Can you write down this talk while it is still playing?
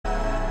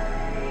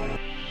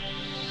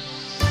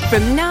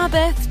From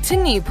Narberth to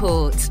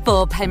Newport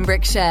for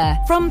Pembrokeshire.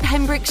 From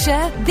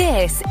Pembrokeshire,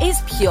 this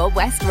is Pure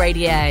West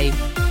Radio.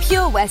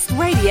 Pure West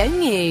Radio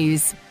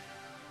News.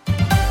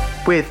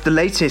 With the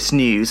latest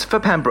news for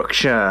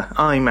Pembrokeshire,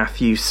 I'm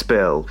Matthew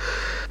Spill.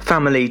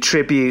 Family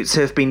tributes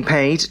have been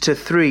paid to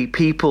 3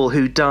 people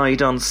who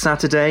died on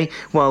Saturday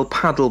while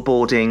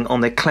paddleboarding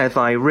on the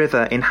Cleddau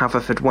River in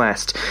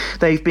Haverfordwest.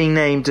 They've been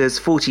named as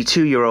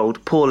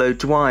 42-year-old Paul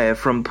O'Dwyer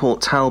from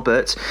Port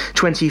Talbot,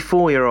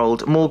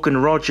 24-year-old Morgan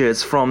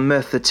Rogers from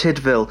Merthyr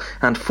Tydfil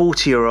and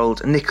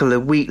 40-year-old Nicola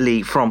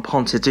Wheatley from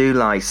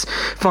Pontarddulais.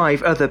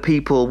 5 other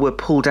people were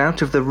pulled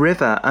out of the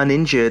river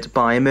uninjured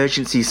by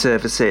emergency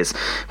services.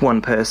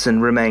 1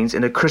 person remains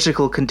in a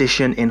critical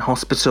condition in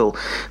hospital.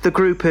 The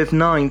group of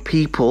 9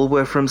 people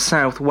were from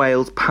South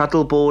Wales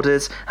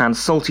Paddleboarders and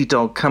Salty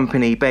Dog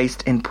Company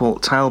based in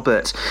Port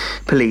Talbot.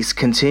 Police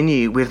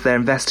continue with their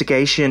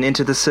investigation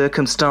into the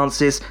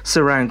circumstances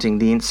surrounding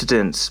the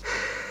incident.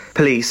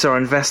 Police are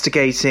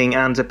investigating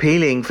and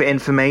appealing for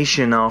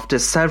information after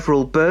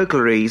several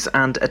burglaries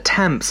and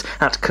attempts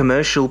at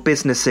commercial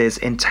businesses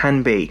in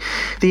Tenby.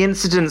 The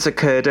incidents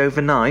occurred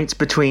overnight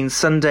between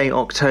Sunday,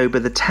 October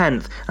the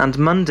 10th and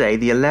Monday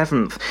the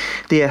 11th.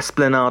 The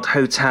Esplanade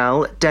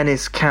Hotel,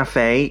 Dennis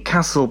Cafe,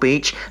 Castle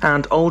Beach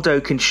and Old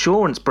Oak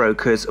Insurance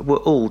Brokers were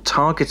all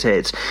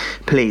targeted.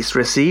 Police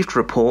received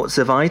reports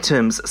of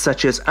items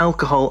such as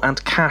alcohol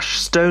and cash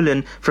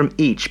stolen from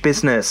each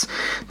business.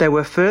 There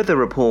were further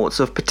reports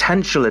of potential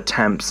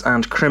attempts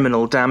and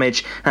criminal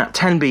damage at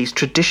Tenby's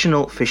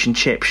traditional fish and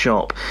chip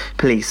shop.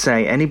 Police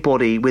say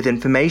anybody with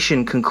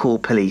information can call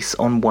police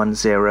on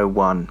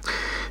 101.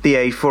 The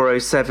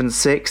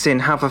A4076 in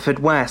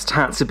Haverfordwest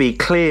had to be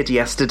cleared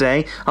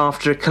yesterday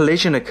after a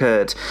collision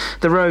occurred.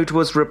 The road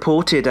was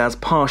reported as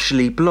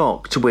partially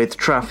blocked with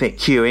traffic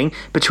queuing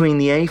between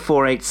the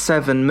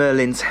A487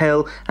 Merlin's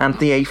Hill and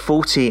the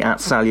A40 at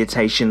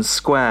Salutation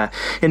Square.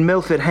 In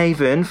Milford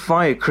Haven,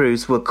 fire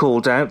crews were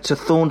called out to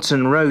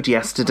Thornton Road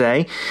yesterday.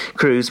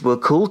 Crews were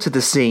called to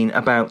the scene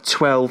about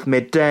 12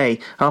 midday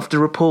after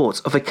reports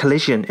of a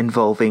collision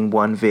involving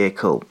 1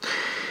 vehicle.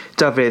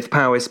 Dyfed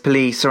Powys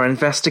Police are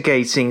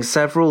investigating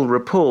several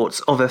reports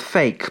of a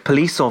fake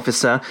police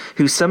officer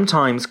who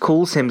sometimes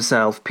calls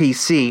himself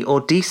PC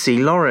or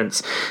DC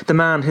Lawrence. The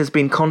man has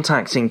been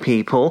contacting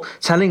people,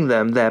 telling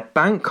them their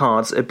bank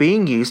cards are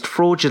being used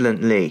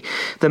fraudulently.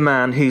 The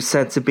man, who's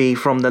said to be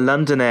from the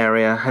London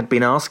area, had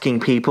been asking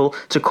people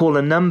to call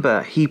a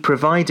number he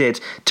provided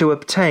to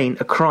obtain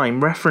a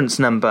crime reference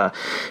number.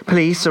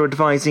 Police are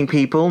advising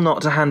people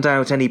not to hand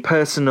out any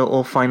personal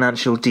or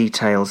financial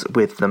details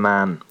with the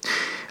man.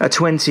 A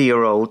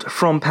 20-year-old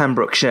from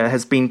Pembrokeshire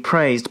has been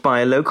praised by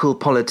a local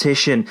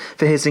politician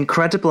for his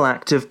incredible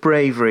act of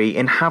bravery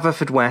in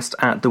Haverfordwest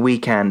at the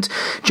weekend.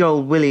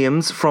 Joel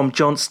Williams from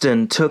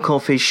Johnston took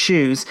off his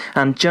shoes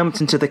and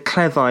jumped into the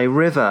Cleddau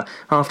River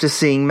after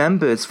seeing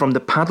members from the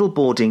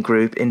paddleboarding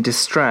group in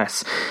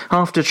distress.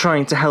 After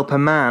trying to help a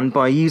man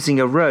by using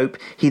a rope,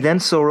 he then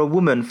saw a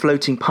woman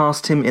floating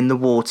past him in the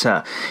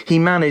water. He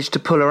managed to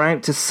pull her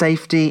out to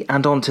safety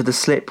and onto the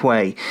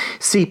slipway.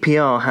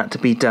 CPR had to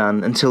be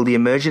done until the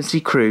emergency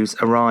crews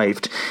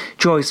arrived.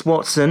 Joyce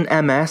Watson,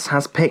 MS,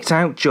 has picked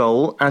out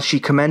Joel as she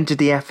commended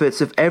the efforts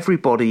of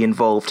everybody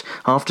involved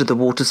after the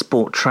water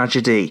sport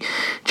tragedy.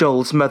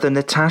 Joel's mother,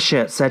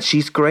 Natasha, said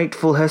she's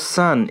grateful her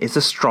son is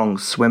a strong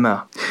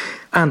swimmer.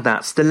 And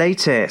that's the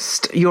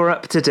latest. You're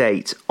up to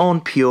date on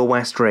Pure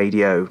West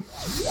Radio.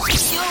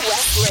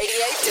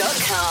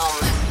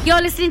 PureWestRadio.com. You're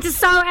listening to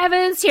Sara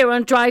Evans here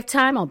on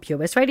Drivetime on Pure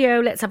West Radio.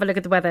 Let's have a look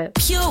at the weather.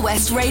 Pure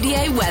West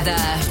Radio weather.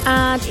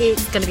 And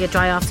it's going to be a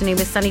dry afternoon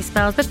with sunny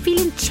spells, but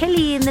feeling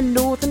chilly in the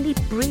northerly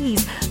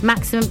breeze.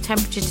 Maximum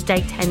temperature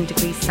today, 10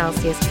 degrees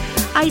Celsius.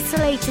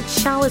 Isolated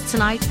showers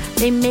tonight.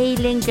 They may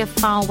linger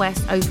far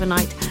west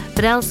overnight,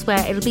 but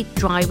elsewhere it'll be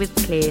dry with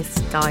clear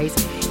skies.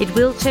 It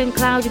will turn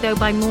cloudy though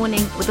by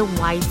morning with a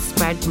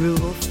widespread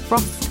rural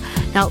frost.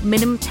 Now,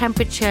 minimum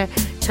temperature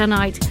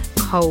tonight,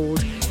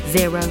 cold,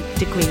 0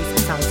 degrees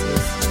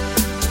Celsius.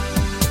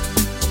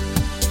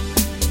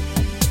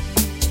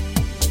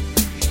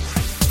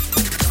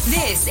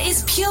 This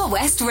is Pure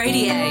West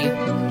Radio.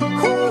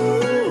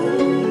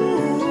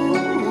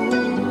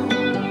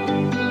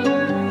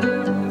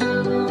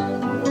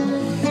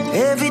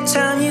 Every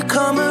time you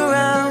come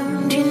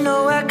around, you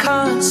know I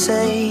can't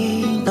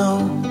say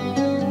no.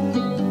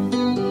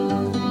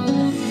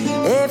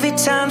 Every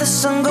time the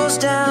sun goes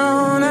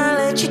down, I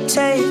let you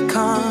take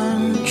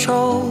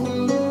control.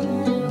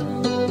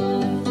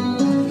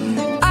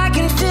 I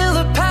can feel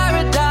the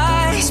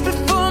paradise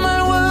before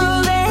my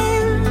world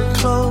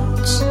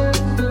implodes.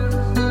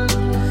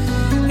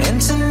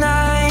 And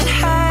tonight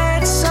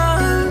had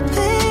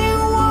something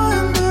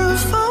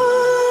wonderful.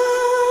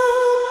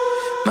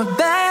 My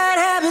bad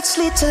habits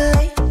lead to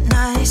late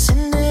nights,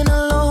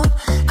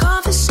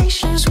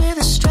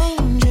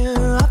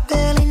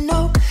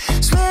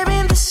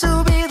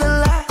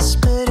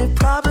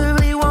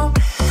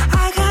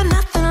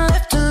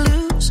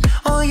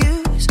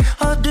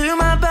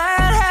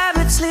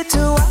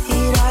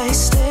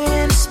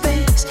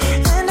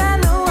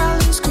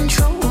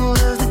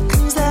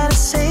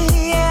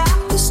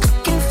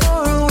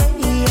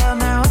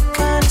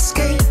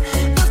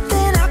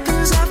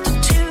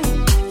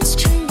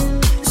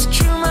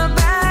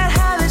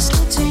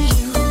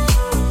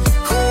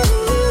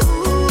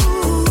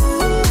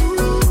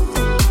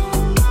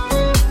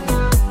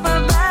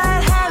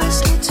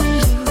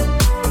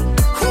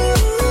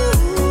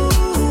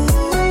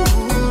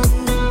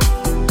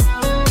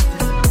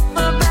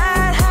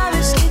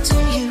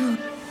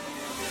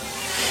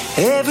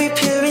 Every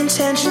pure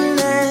intention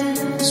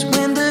ends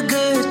when the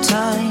good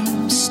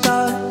times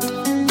start.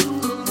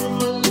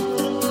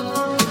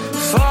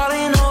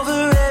 Falling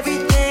over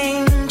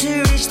everything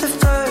to reach the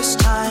first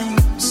time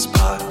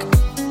spark.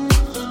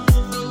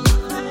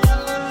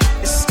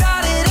 It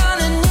started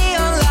under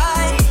neon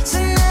lights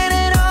and then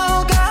it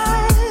all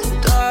got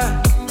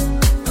dark.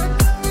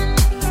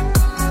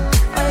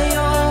 I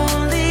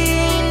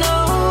only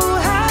know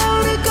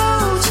how to go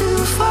too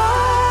far.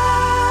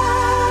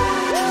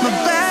 My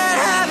bad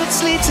habits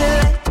lead to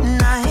late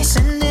nights,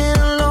 sending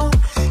alone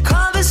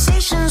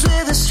conversations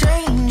with a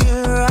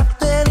stranger I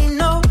barely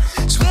know.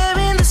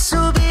 Swearing this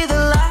will be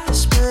the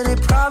last, but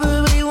it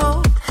probably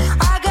won't.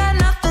 I got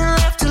nothing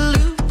left to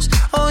lose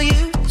or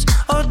use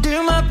or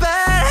do. My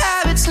bad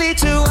habits lead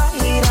to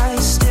white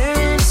eyes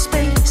staring into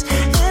space,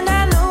 and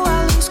I know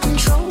I lose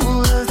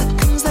control of the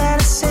things that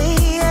I say.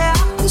 Yeah,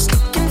 I was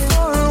looking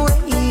for a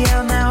way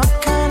out, now I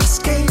can't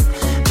escape.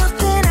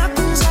 Nothing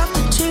happens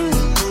after two.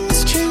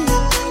 It's true,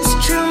 it's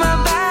true. My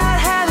bad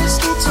habits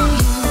lead to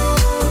you.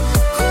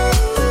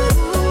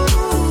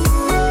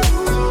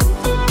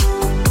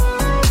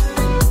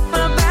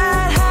 My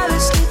bad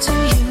habits lead to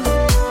you.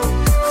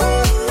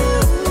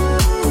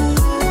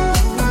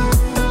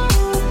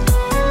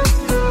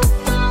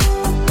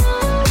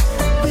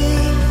 We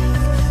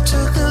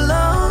took a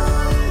long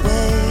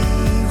way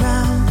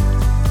round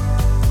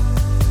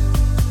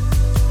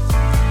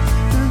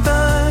and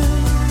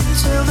burned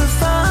till the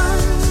fun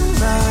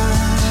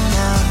ran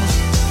out.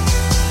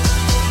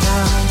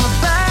 Now my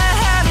bad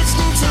habits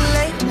lead to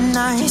late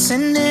nights,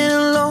 sending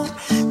alone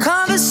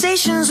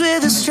conversations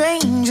with a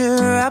stranger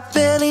I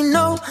barely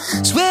know.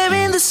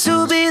 Swearing this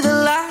will be the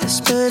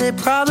last, but it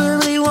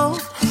probably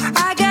won't.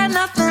 I got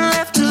nothing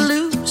left to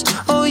lose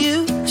or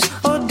use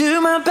or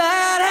do. My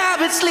bad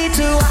habits lead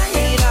to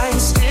white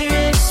eyes staring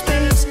into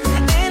space,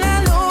 and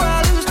I know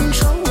I lose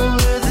control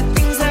of the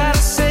things that I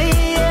say.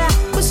 Yeah, I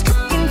was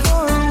looking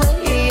for a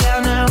way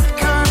out, now I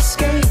can't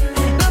escape.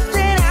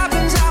 Nothing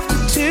happens after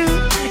two.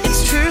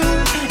 It's true,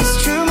 it's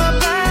true. My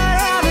bad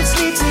habits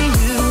lead to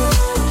you.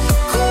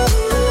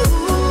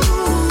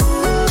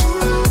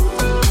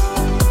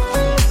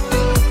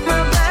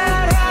 My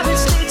bad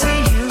habits lead to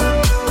you.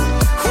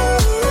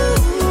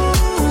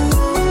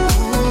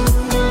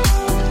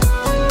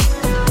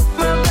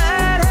 My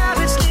bad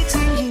habits lead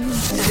to you.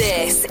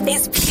 This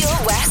is Pure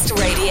West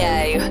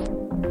Radio.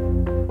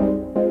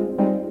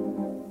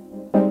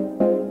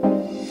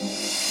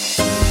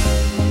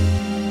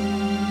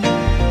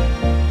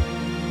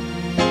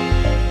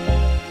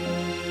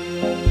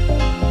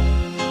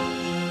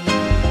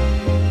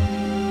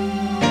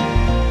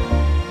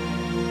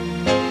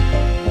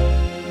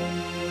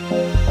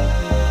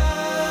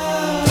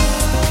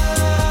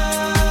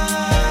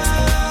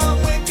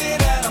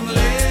 Wicked and I'm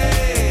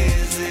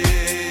lazy.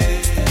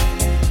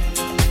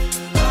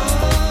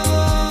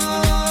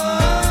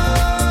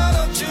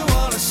 Don't you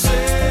wanna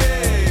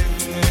save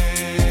me?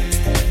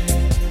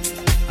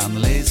 I'm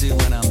lazy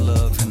when I'm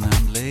loving,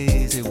 I'm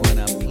lazy when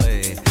I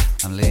play.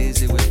 I'm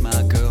lazy with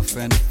my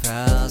girlfriend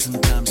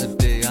 1,000 times a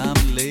day.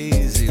 I'm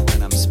lazy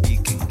when I'm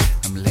speaking,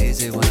 I'm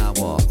lazy when I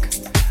walk.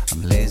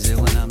 I'm lazy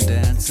when I'm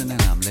dancing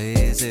and I'm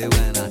lazy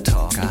when I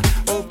talk. I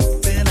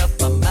open up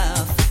my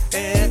mouth,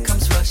 air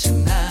comes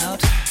rushing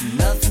out.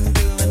 Nothing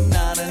doing,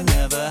 nada,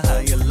 never. How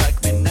you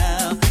like me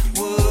now?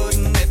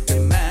 Wouldn't it be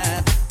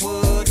mad?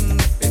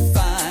 Wouldn't it be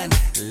fine?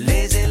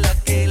 Lazy,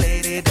 lucky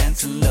lady,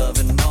 dancing,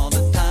 loving all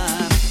the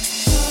time.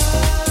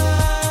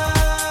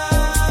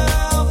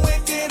 I'm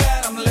wicked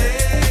and I'm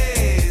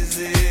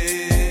lazy.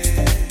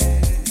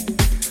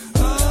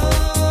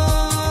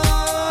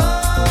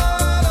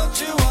 Don't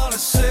you wanna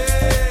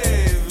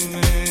save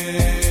me?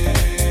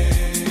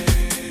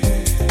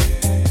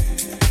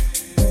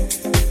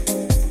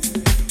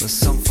 Well,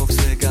 some folks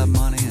they got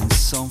money and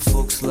some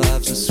folks'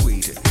 lives are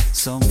sweeter.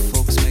 Some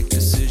folks make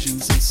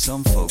decisions and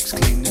some folks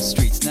clean the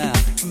streets. Now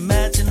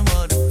imagine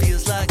what it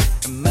feels like.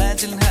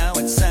 Imagine how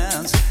it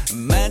sounds.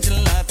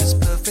 Imagine life is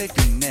perfect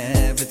and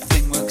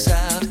everything works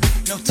out.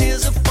 No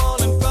tears are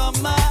falling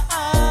from my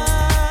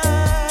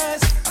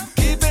eyes. I'm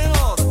keeping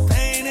all the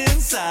pain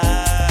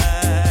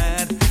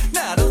inside.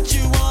 Now don't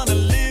you wanna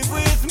live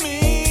with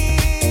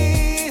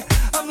me?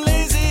 I'm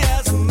lazy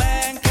as a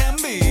man can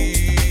be.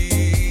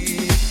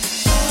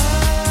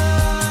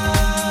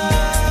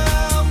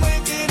 I'm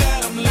wicked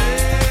and I'm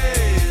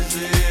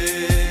lazy.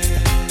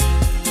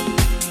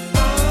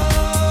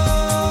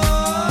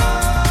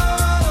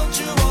 Don't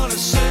you wanna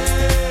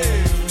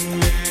save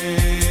me?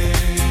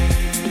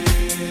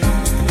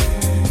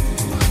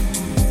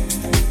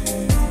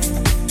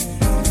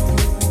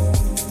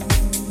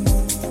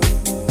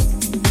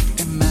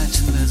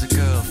 Imagine there's a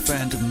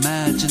girlfriend,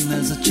 imagine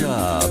there's a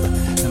job,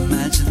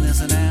 imagine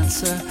there's an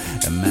answer,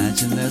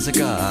 imagine there's a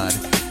God.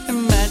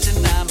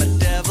 Imagine I'm a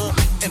devil,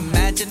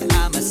 imagine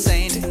I'm a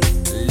saint.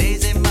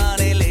 Lazy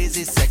money,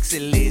 lazy sexy,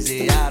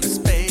 lazy out of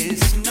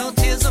space. No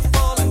tears are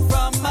falling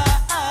from my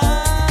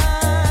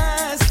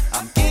eyes.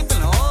 I'm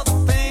keeping all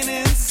the pain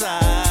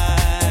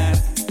inside.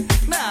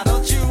 Now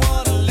don't you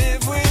wanna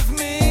live with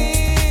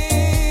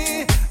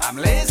me? I'm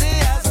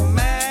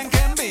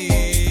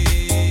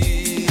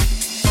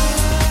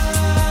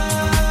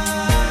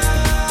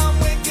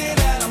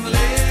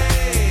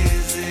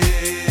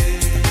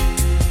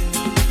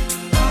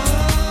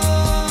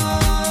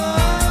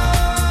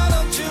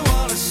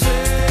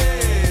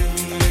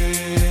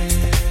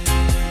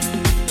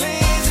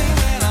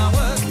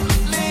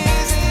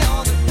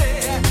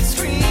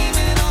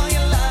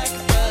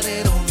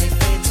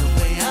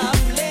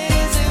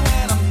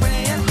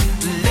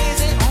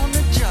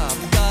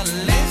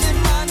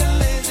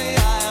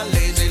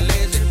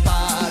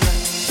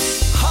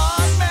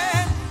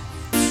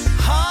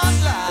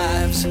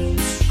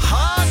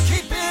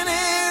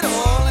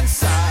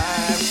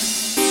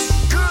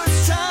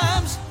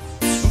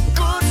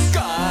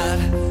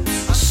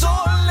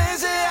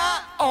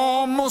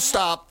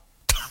stop.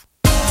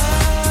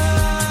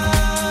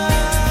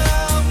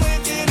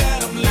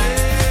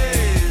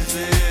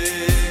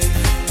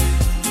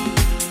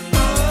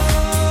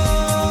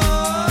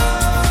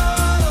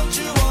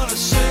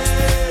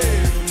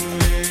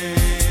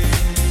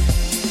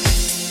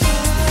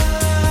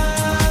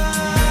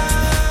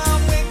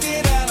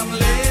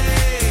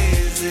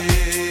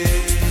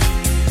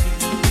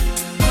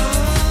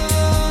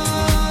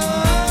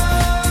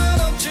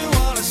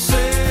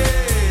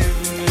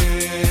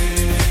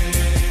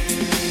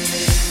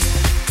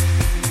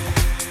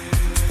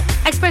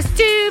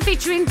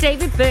 Featuring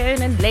David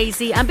Byrne and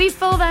Lazy, and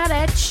before that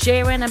Ed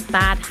Sheeran and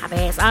Bad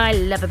Habits. I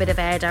love a bit of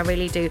Ed, I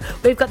really do.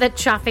 We've got the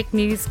traffic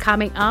news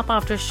coming up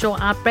after a short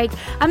outbreak,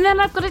 and then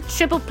I've got a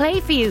triple play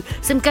for you.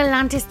 Some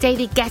Galantis,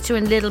 David Guetta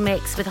and Little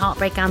Mix with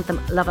Heartbreak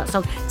Anthem, love that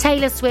song.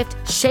 Taylor Swift,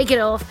 Shake It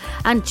Off,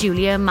 and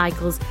Julia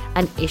Michaels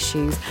and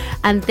Issues.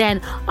 And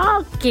then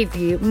I'll give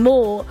you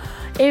more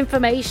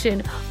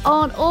information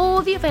on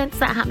all the events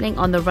that are happening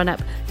on the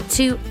run-up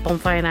to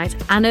Bonfire Night,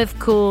 and of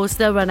course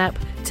the run-up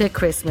to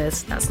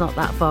Christmas. That's not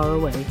that far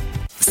away.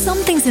 Some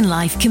things in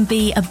life can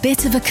be a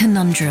bit of a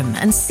conundrum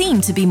and seem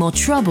to be more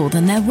trouble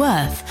than they're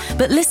worth.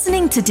 But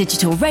listening to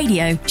digital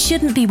radio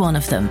shouldn't be one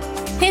of them.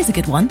 Here's a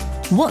good one.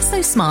 What's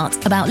so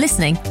smart about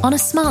listening on a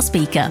smart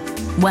speaker?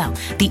 Well,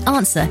 the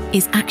answer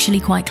is actually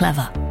quite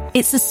clever.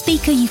 It's a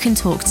speaker you can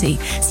talk to,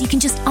 so you can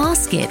just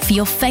ask it for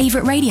your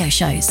favourite radio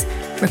shows.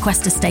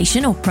 Request a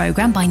station or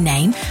programme by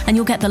name and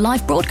you'll get the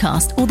live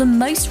broadcast or the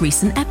most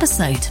recent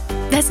episode.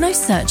 There's no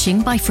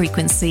searching by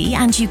frequency,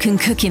 and you can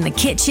cook in the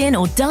kitchen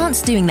or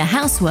dance doing the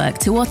housework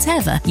to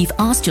whatever you've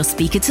asked your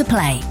speaker to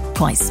play.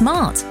 Quite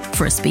smart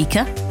for a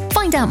speaker.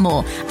 Find out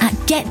more at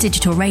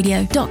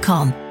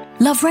getdigitalradio.com.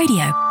 Love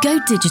radio. Go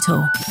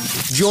digital.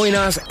 Join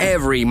us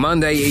every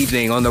Monday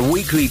evening on the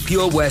weekly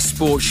Pure West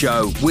Sports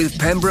Show with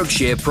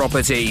Pembrokeshire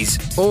Properties.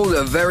 All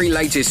the very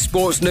latest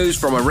sports news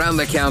from around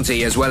the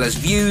county, as well as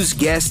views,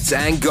 guests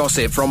and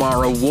gossip from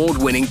our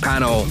award-winning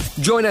panel.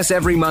 Join us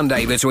every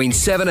Monday between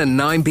 7 and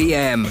 9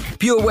 p.m.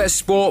 Pure West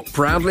Sport,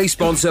 proudly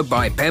sponsored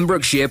by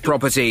Pembrokeshire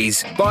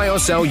Properties. Buy or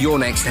sell your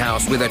next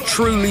house with a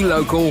truly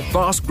local,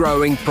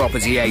 fast-growing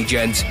property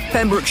agent.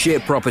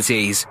 Pembrokeshire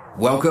Properties.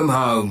 Welcome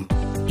home.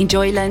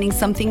 Enjoy learning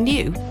something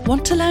new?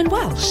 Want to learn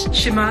Welsh?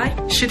 Shemai,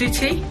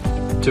 Shuduti?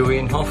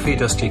 Dwi'n hoffi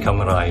dysgu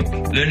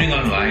Cymraeg. Learning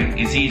online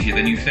is easier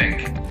than you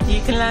think.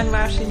 You can learn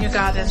Welsh in your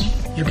garden.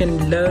 You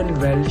can learn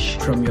Welsh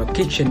from your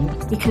kitchen.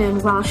 You can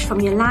learn Welsh from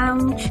your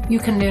lounge. You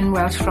can learn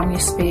Welsh from your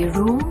spare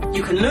room.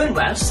 You can learn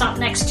Welsh sat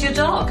next to your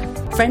dog.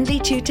 Friendly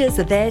tutors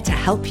are there to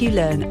help you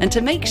learn and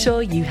to make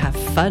sure you have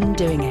fun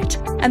doing it.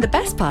 And the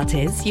best part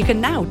is you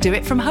can now do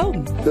it from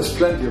home. There's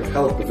plenty of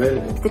help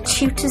available. The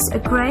tutors are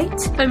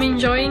great. I'm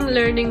enjoying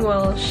learning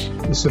Welsh.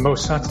 It's the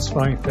most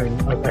satisfying thing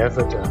I've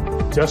ever done.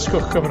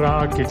 Dysgwch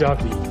Cymraeg gyda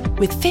fi.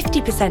 With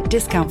 50%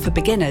 discount for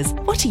beginners,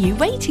 what are you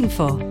waiting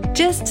for?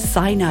 Just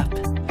sign up.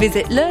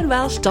 Visit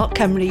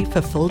learnwelsh.cymru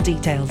for full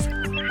details.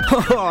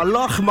 Oh,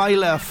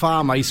 Lochmeyler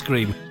Farm Ice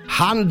Cream.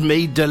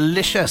 Handmade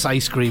delicious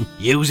ice cream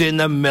using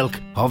the milk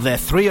of their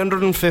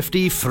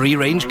 350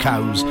 free-range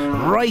cows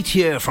right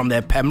here from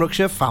their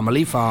Pembrokeshire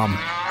family farm.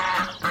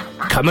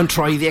 Come and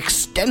try the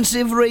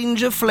extensive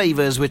range of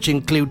flavours which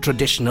include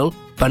traditional,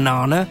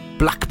 banana,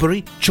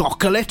 blackberry,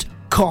 chocolate,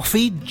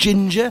 coffee,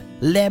 ginger,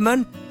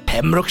 lemon,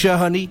 Pembrokeshire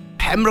honey,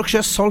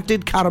 Pembrokeshire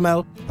salted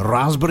caramel,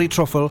 raspberry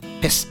truffle,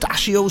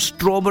 pistachio,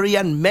 strawberry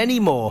and many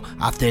more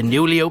at their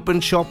newly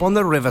opened shop on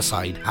the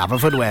Riverside,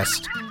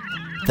 Haverfordwest.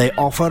 They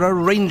offer a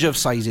range of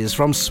sizes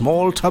from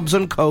small tubs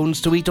and cones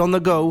to eat on the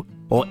go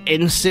or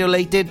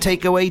insulated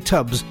takeaway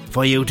tubs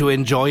for you to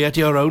enjoy at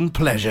your own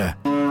pleasure.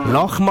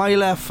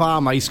 Lochmeyler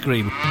Farm Ice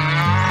Cream.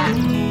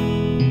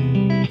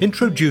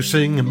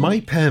 Introducing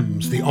My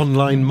Pems, the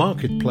online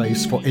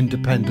marketplace for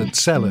independent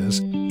sellers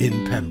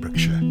in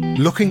Pembrokeshire.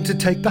 Looking to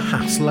take the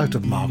hassle out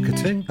of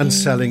marketing and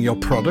selling your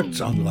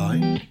products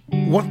online?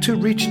 Want to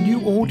reach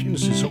new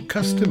audiences or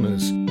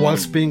customers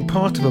whilst being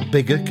part of a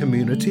bigger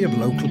community of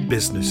local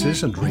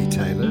businesses and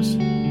retailers?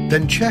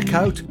 Then check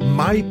out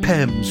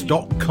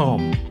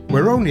mypems.com.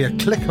 We're only a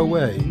click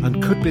away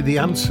and could be the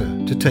answer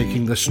to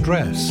taking the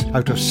stress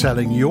out of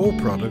selling your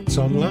products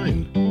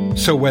online.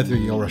 So whether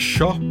you're a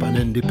shop, an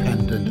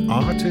independent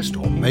artist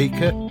or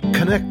maker,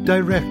 connect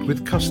direct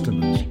with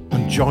customers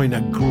and join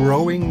a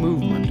growing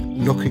movement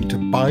looking to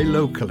buy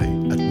locally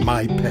at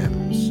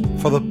MyPems.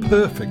 For the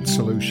perfect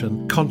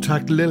solution,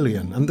 contact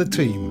Lillian and the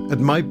team at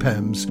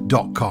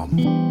mypems.com.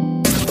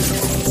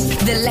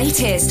 The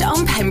latest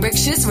on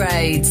Pembrokeshire's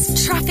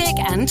roads, traffic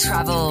and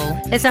travel.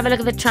 Let's have a look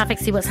at the traffic,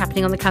 see what's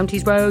happening on the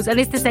county's roads. And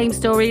it's the same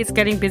story. It's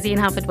getting busy in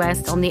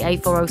Haverfordwest on the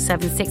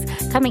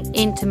A4076 coming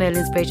into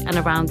Merlin's Bridge and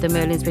around the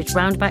Merlin's Bridge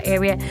roundabout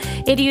area.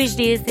 It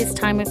usually is this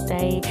time of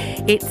day.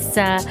 It's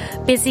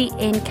busy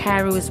in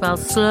Carew as well.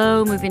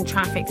 Slow moving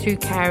traffic through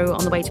Carew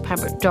on the way to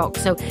Pembroke Dock.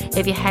 So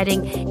if you're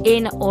heading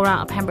in or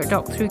out of Pembroke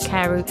Dock through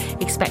Carew,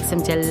 expect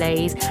some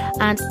delays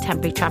and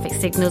temporary traffic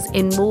signals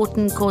in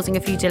Morton causing a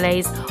few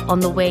delays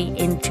on the way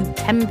into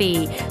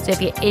Tenby. So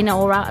if you're in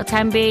or out of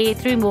Tenby,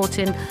 through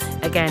Morton,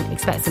 again,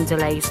 expect some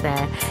delays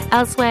there.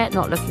 Elsewhere,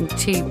 not looking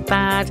too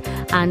bad,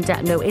 and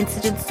no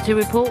incidents to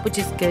report, which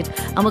is good.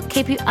 And we'll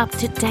keep you up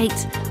to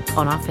date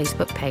on our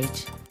Facebook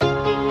page.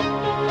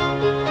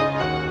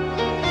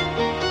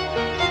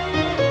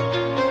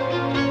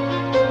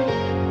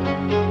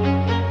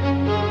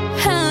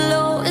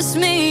 Hello, it's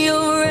me,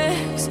 your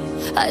ex.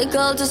 I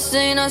called to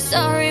say not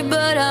sorry,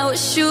 but I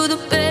wish you the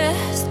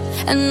best.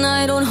 And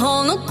I don't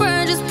hold no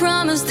grudges,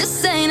 promise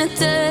this ain't a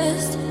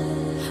test.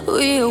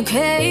 We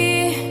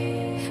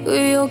okay,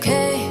 we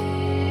okay.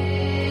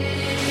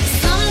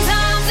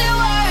 Sometimes it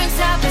works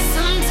out, but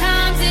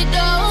sometimes it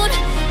don't.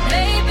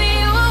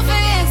 Maybe we'll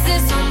fix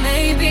this, or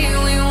maybe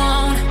we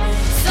won't.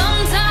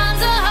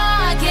 Sometimes a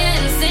heart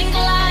can sink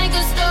like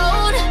a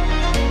stone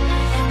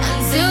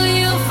until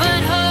you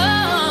find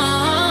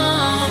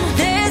home.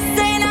 This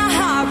ain't a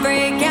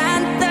heartbreak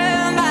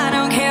anthem. I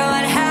don't care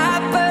what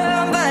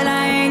happened, but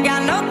I ain't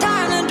got no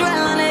time to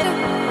dwell on it.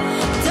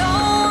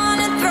 Don't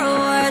wanna throw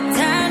a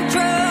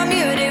tantrum.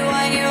 You did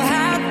what you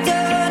had to.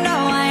 No,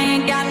 I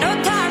ain't got no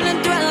time to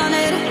dwell on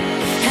it.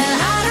 And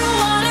I don't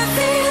wanna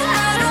feel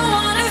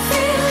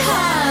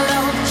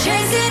hollow.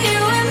 Chasing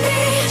you and me,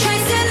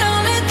 chasing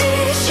all of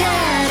these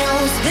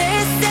shadows.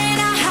 This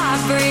ain't a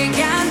heartbreak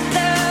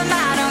anthem. I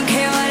don't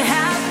care what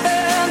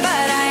happened,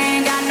 but I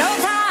ain't got no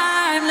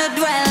time to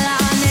dwell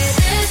on it.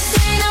 This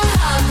ain't a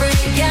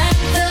heartbreak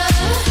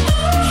anthem.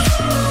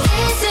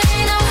 This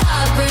ain't no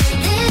heartbreak.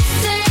 This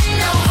ain't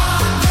no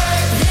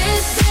heartbreak.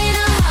 This ain't a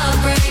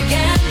heartbreak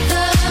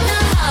anthem. No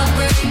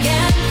heartbreak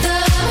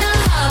anthem. No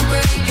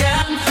heartbreak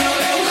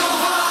anthem.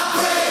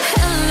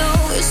 Hello,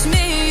 it's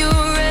me,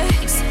 your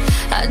ex.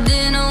 I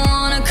didn't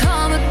wanna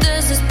call, but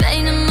there's this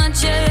pain in my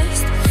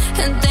chest.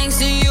 And thanks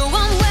to you,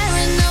 I'm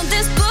wearing out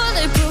this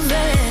bulletproof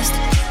vest.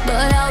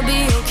 But I'll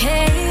be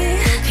okay.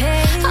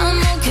 I'm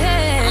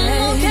okay.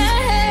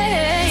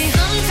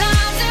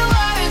 Sometimes it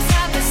works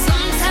out, but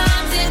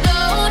sometimes it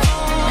don't.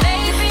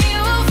 Maybe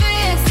we'll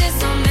fix this,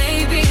 or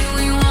maybe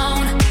we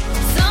won't.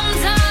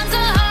 Sometimes a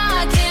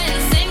heart can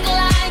sink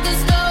like a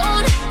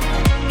stone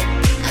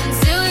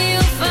until you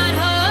find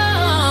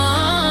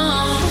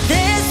home.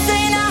 This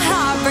ain't a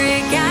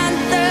heartbreak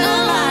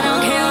anthem. I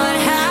don't care what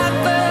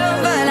happened,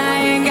 but I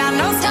ain't got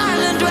no time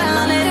to dwell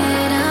on it.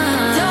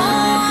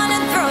 Don't wanna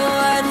throw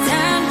a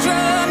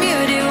tantrum. You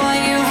did what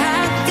you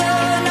had to.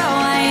 No,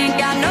 I ain't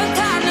got no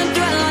time to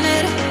dwell on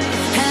it.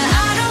 And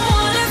I don't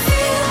wanna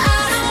feel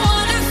hollow.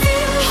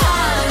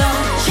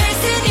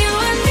 Chasing you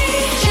and me,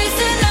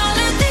 chasing all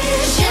of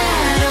these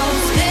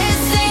shadows.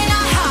 This ain't a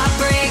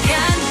heartbreak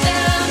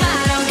anthem. I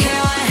don't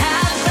care what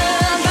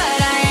happened, but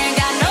I ain't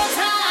got no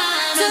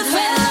time to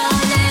dwell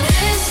on it.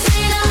 This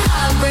ain't a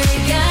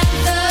heartbreak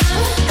anthem.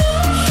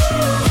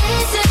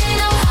 This ain't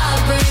no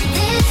heartbreak.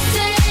 This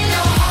ain't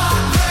no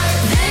heartbreak.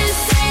 This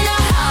ain't a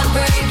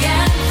heartbreak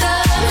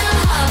anthem. No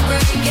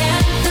heartbreak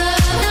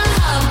anthem. No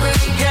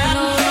heartbreak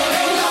anthem.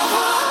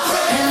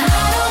 And I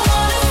don't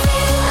wanna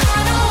feel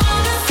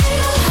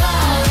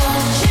hollow.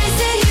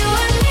 Chasing you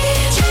and me,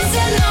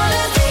 chasing all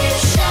of these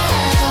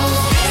shadows.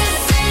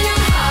 This ain't a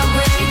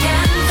heartbreak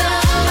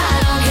anthem. I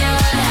don't care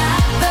what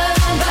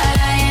happened, but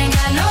I ain't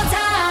got no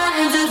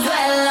time to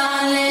dwell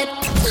on it.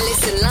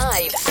 Listen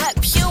live at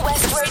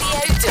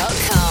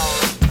purewestradio.com.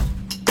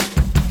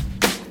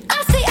 I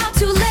stay out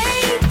too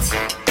late.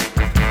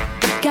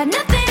 Got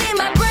nothing in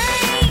my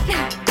brain.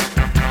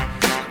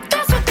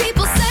 That's what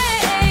people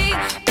say.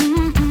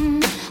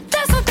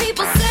 That's what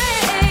people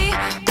say.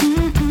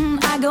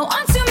 I go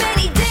on too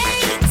many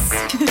dates,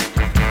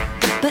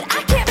 but I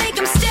can't make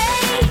them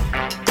stay.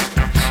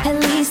 At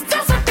least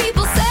that's what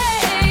people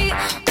say.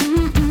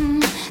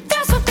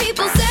 That's what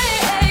people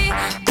say.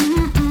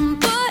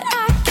 But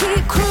I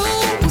keep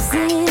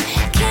cruising.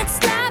 Can't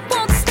stop,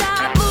 won't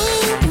stop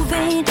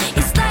moving.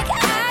 It's like I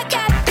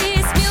got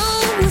this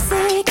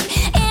music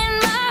in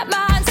my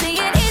mind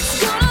saying it's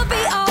gonna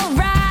be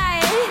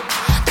alright.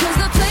 'Cause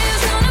the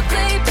player's gonna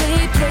play.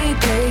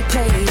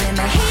 And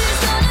the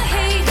hater's gonna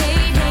hate.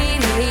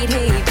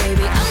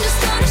 Baby, I'm just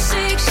gonna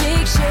shake.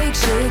 Shake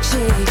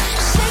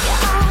it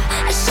off,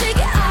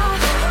 shake it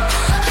off.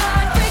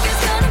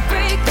 Heartbreaker's gonna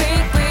break.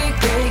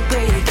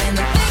 And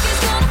the faker's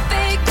gonna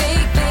fake.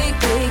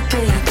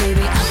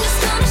 Baby, I'm just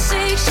gonna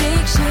shake.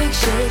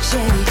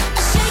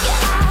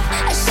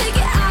 I shake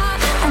it off.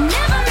 I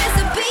never miss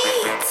a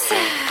beat.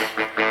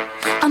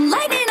 I'm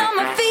lightning on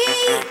my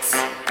feet.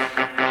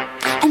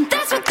 And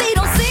that's what they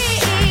don't see.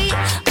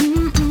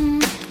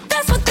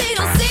 That's what they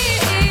don't see.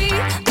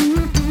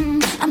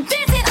 I'm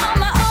dancing on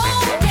my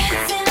own.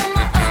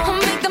 I'll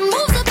make the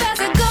moves so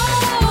fast I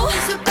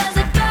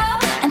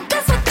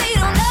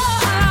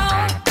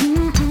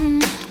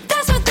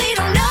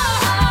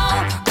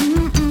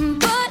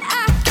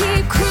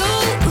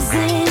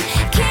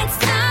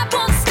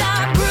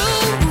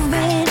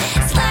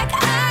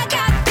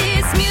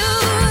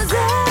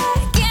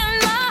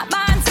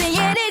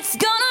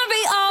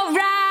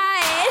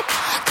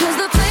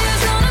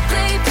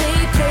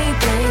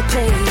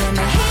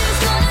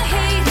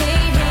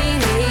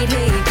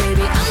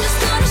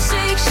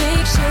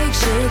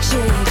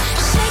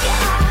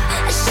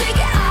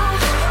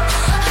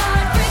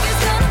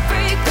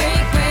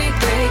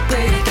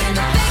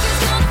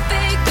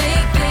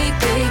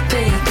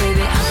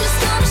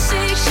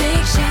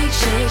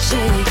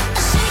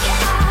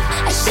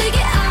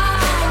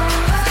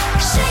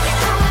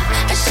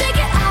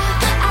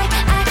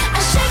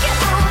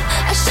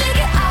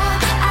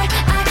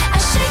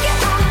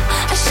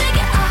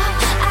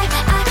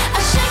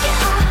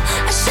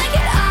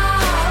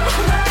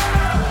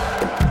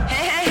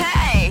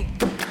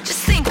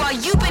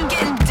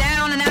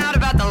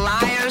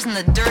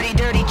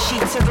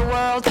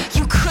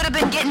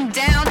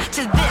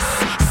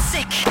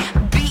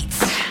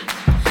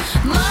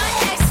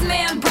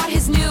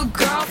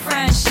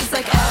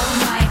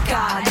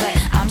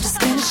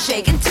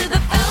shaking to the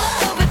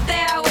fella over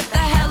there with the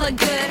hella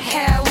good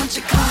hair. Won't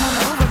you come on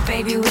over,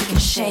 baby? We can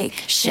shake,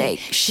 shake,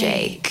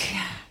 shake.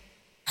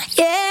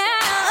 Yeah,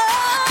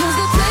 'cause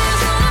the players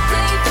gonna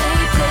play, play,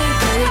 play,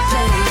 play,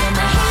 play, and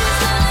the haters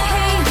gonna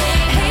hate,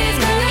 hate, hate,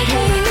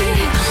 hate,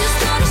 hate. I'm just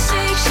gonna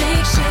shake,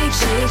 shake, shake,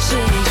 shake,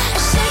 shake.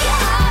 Shake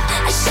it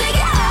off, shake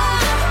it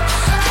off.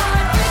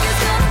 Heartbreakers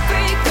gonna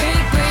break,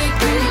 break, break,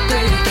 break,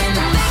 break, and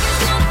the fakers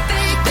gonna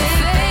fake, fake,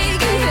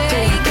 fake,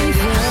 fake, fake.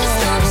 I'm just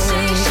gonna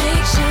shake,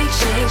 shake, shake,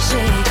 shake,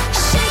 shake.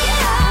 Shake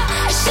it off,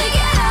 shake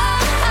it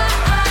off.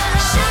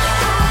 Shake it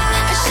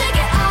off, shake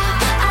it off.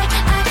 I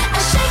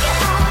shake it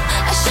off,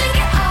 I shake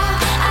it off.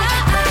 I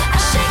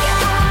shake it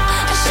off,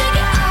 I shake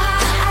it off.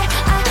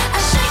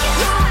 I shake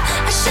it off,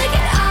 I shake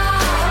it off.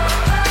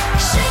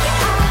 Shake it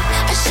off,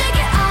 I shake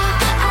it off.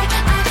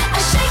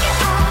 I shake it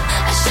off,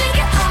 I shake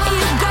it off.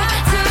 You got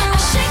to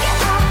shake it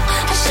off,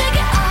 I shake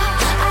it off.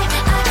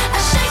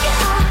 I shake it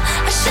off,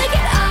 I shake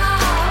it off.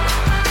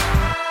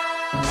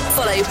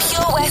 Follow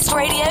Pure West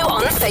Radio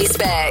on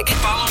Facebook.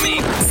 Follow me.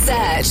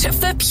 Search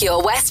for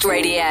Pure West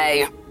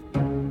Radio.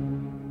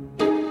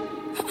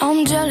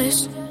 I'm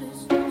jealous,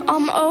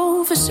 I'm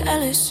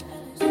overzealous.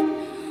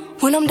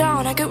 When I'm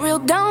down, I get real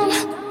down.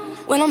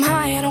 When I'm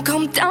high, I don't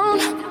come down.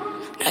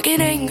 I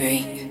get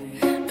angry,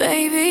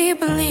 baby,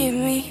 believe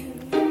me.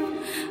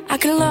 I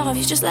can love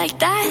you just like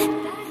that,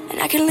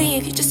 and I can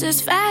leave you just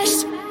as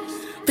fast.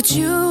 But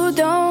you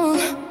don't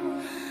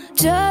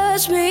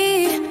judge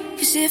me,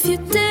 'cause if you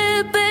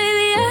did,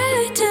 baby,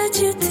 I'd judge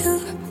you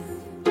too.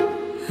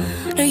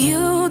 No,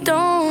 you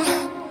don't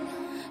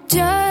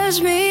judge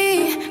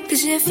me,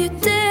 'cause if you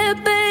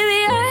did, baby,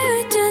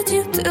 I'd judge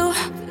you too.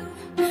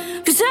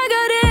 'Cause I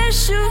got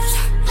issues,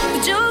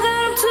 but you got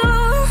them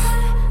too.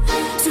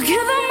 So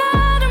give them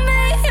all to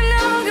me, and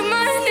I'll give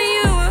mine to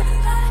you.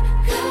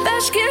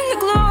 Bask in the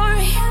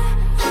glory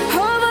of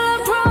all our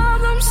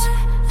problems,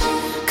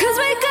 'cause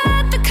we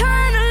got the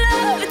kind of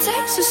love it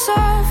takes to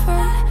solve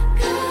them.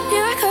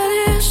 Yeah, I got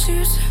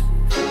issues,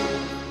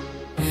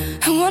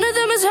 and one of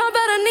them is how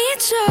bad I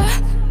need you.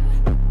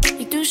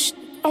 You do shit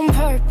on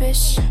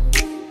purpose.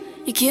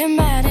 You get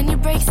mad and you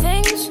break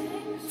things.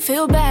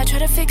 Feel bad, try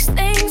to fix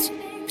things.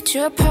 But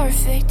you're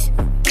perfect,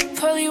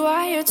 poorly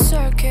wired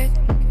circuit.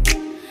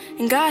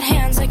 And got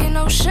hands like an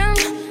ocean.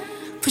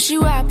 Push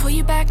you out, pull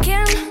you back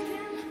in.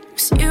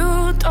 'Cause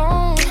you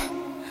don't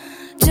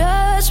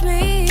judge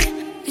me.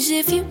 'Cause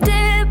if you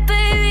did,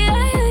 baby,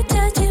 I would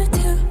judge you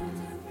too.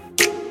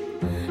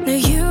 No,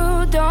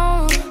 you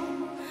don't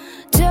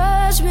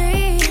judge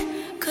me.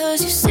 'Cause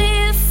you see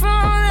it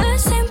from the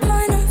same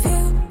point of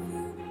view.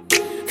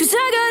 'Cause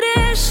I got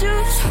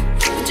issues,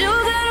 but you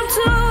got them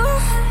too.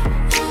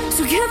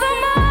 So give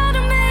them all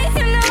to me,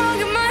 and I'll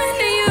give mine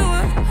to you.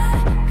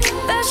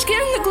 Bask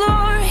in the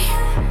glory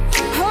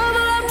of all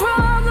our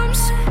problems,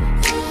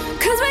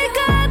 'cause we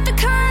got the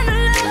kind of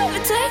love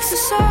it takes to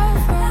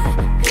solve them.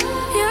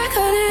 Yeah, I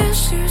got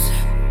issues,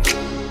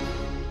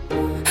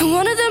 and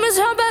one of them is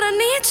how bad I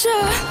need you.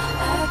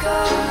 I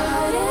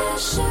got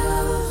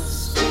issues,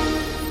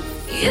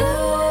 you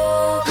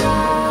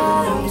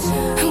got them too.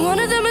 And one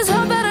of them is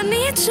how bad I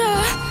need you.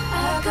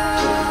 I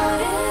got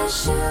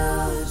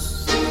issues,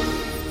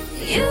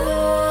 you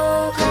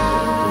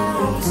got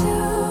them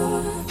too.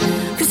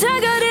 'Cause I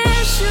got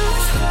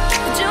issues,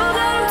 but you got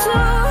them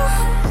too.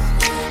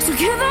 So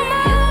give them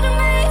all to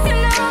me,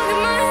 and I'll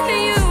give mine to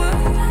you.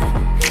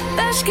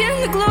 Bask in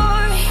the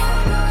glory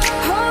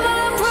of all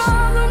our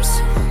problems,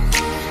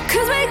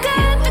 'cause we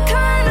got the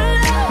kind of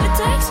love it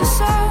takes to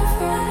solve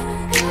them.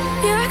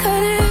 Yeah, I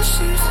got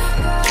issues,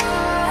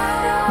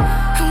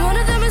 and one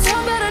of them is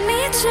how bad I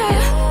need you.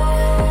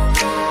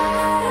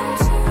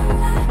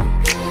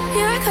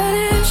 Yeah, I got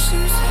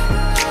issues,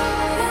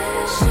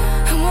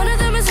 and one of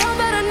them is how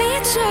bad I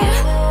need you.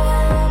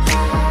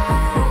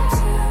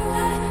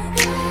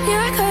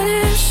 Yeah, I got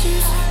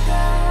issues,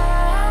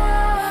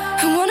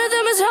 and one of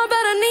them is how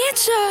bad I need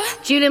you.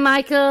 Julia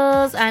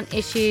Michaels and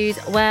Issues.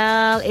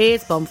 Well,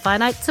 it's bonfire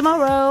night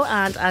tomorrow,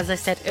 and as I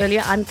said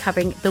earlier, I'm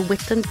covering the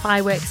Whitland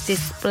fireworks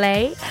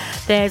display.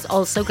 There's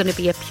also going to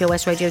be a Pure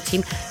West Radio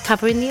team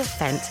covering the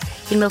event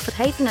in Milford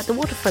Haven at the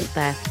waterfront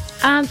there.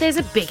 And there's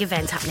a big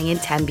event happening in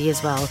Tenby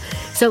as well.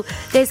 So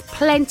there's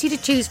plenty to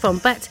choose from,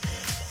 but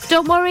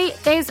don't worry,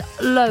 there's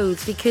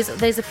loads, because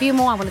there's a few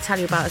more I want to tell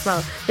you about as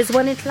well. There's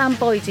one in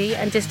Llanboidy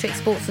and District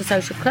Sports and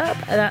Social Club.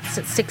 That's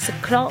at 6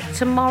 o'clock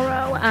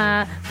tomorrow.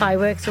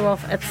 Fireworks are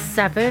off at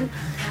 7.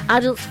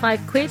 Adults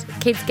 £5,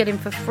 kids get in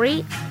for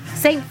free.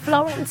 St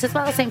Florence as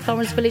well, St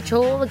Florence Village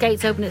Hall, the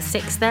gates open at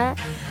 6 there.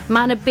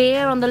 Manor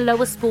Beer on the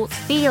lower sports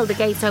field, the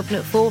gates open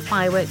at 4,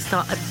 fireworks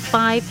start at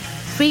 5.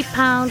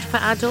 £3 for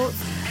adults,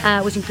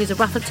 which includes a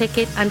raffle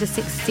ticket. Under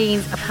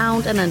 16s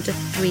 £1, and under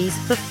 3s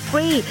for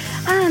free.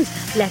 And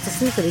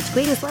Letterson Village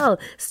Green as well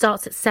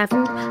starts at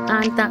 7,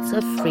 and that's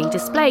a free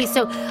display.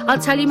 So I'll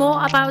tell you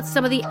more about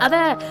some of the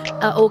other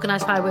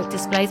organised firework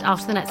displays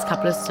after the next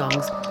couple of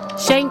songs.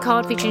 Shane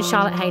Codd featuring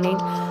Charlotte Haining,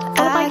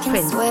 followed by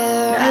Prince.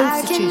 Swear,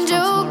 I can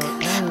joke,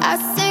 I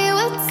say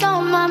what's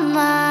on my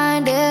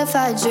mind. If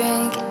I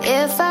drink,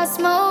 if I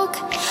smoke,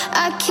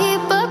 I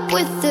keep up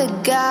with the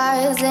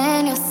guys,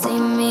 and you'll see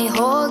me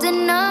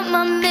holding up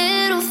my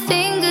middle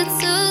finger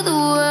to the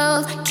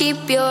world.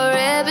 Keep your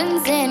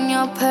ribbons and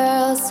your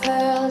pearls,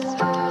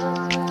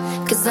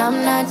 cause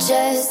I'm not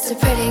just a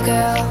pretty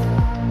girl.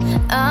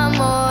 I'm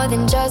more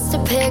than just a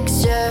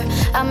picture.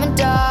 I'm a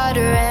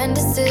daughter and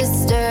a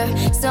sister.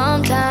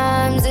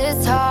 Sometimes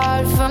it's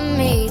hard for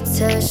me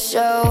to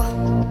show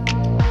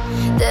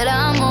that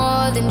I'm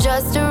more than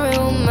just a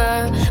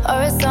rumor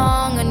or a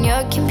song on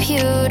your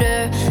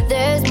computer.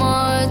 There's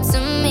more to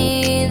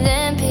me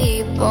than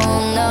people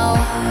know.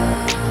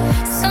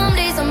 Some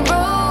days I'm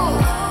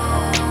broke,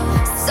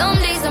 some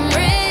days I'm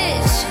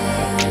rich,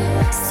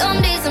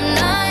 some days I'm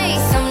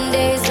nice, some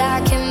days I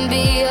can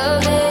be a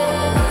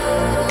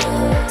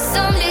bit.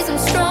 Some days I'm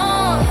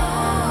strong,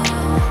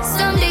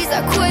 some days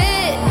I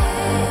quit.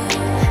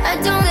 I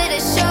don't let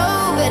it show,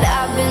 but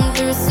I've been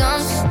through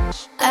some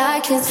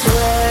I can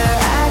swear,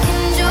 I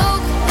can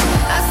joke,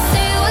 I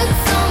say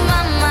what's on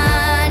my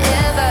mind.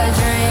 If I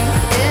drink,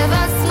 if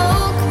I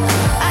smoke,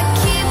 I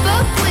keep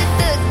up with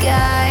the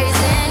guys,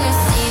 and you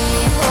see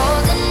me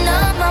holding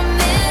up my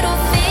middle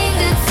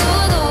finger to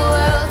the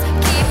world.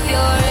 Keep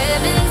your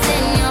ribbons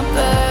and your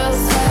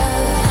pearls,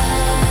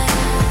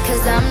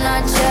 cause I'm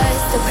not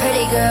just a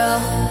pretty girl.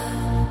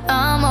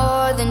 I'm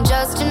more than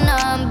just a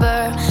number.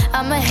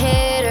 I'm a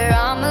hitter,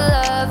 I'm a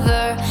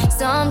lover.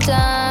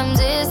 Sometimes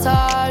it's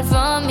hard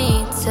for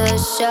me to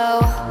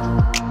show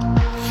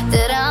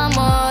that I'm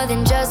more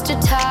than just a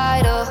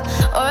title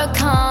or a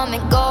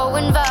comment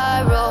going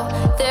viral.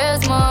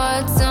 There's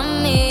more to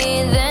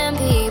me than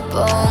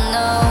people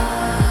know.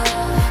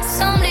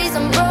 Some days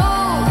I'm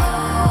broke,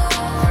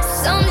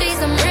 some days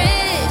I'm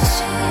rich,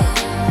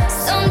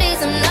 some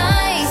days I'm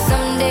nice,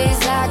 some days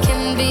I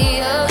can be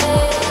a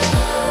bit.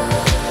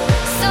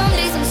 Some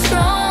days I'm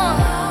strong,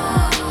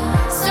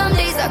 some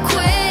days I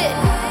quit.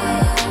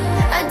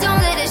 I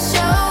don't let it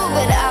show,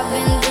 but I've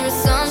been through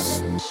some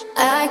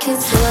I can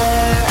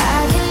swear,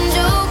 I can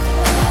joke,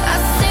 I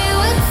say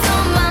what's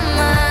on my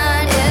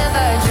mind. If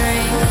I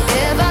drink,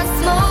 if I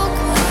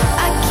smoke,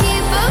 I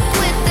keep up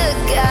with the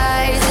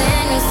guys,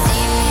 and you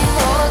see me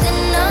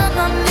holding up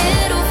my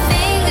middle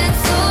finger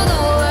to the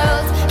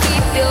world.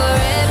 Keep your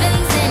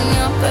ribbons and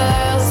your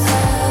pearls,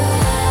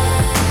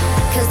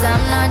 cause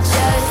I'm not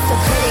just a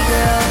pretty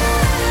girl.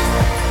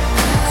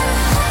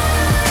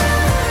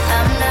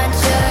 I'm not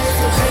just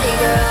a pretty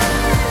girl.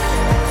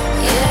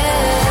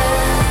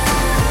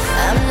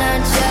 I'm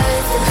not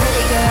just a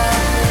pretty girl.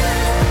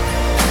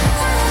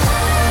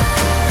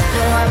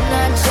 No, I'm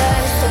not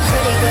just a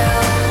pretty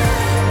girl.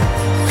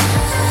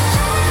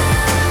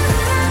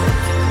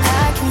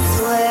 I can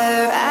swear,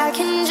 I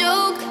can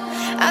joke,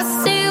 I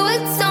say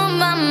what's on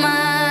my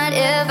mind.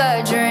 If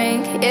I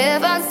drink,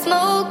 if I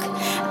smoke,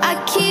 I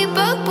keep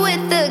up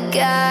with the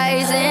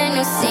guys, and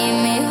you'll see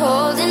me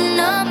holding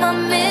up my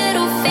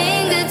middle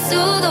finger to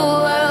the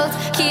world.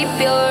 Keep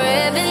your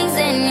ribbons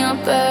and your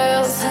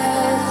pearls,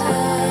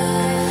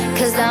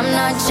 cause I'm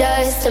not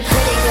just a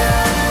pretty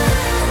girl.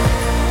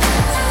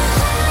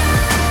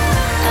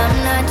 I'm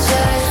not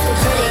just a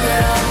pretty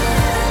girl.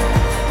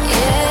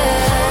 Yeah,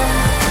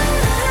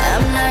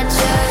 I'm not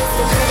just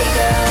a pretty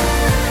girl.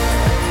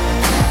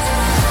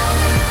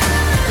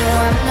 No,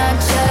 I'm not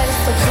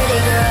just a pretty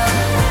girl.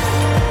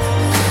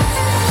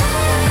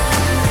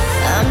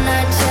 I'm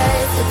not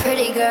just a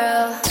pretty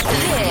girl.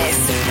 This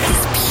is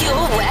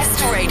Pure West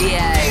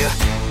Radio.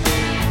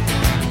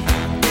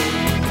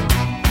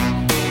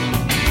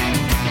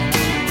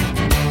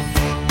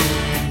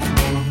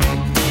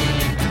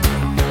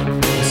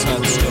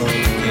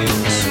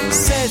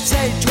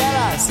 City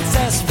dweller,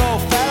 successful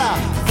fella,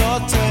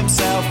 thought to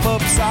himself,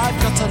 oops, I've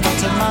got a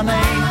lot of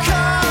money.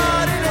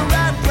 Caught in a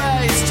rat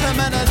race,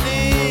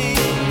 terminally.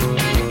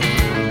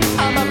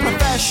 I'm a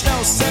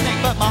professional cynic,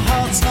 but my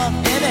heart's not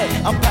in it.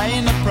 I'm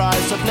paying the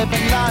price of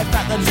living life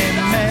at the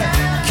limit.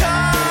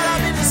 Caught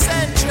up in the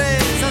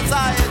centuries,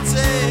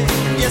 anxiety.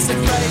 Yes, it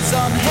preys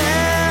on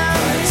him.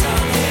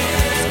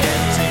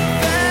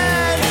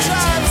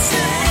 Van-Tribe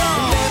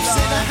syndrome. Lives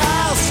in a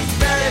house,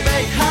 very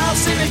big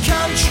house in the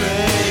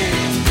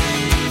country.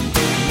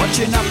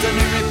 Watching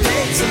afternoon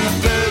repeats and the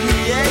food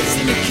he eats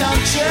in the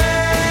country.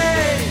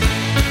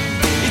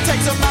 He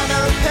takes a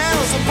manner of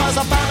pills and piles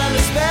up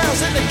analyst spells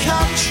in the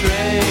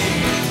country.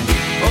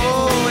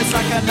 Oh, it's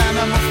like an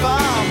animal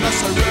farm,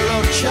 that's a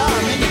rural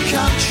charm in the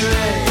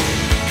country.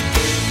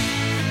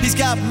 He's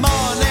got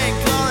morning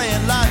glory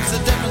and life's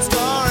a different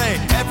story.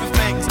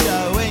 Everything's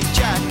going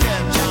Jack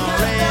and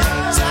Jory, in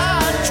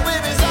touch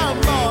with his own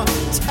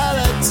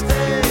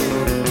mortality.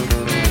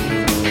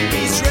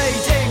 He's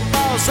reading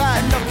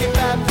Mozart, looking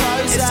bad prose.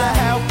 It's a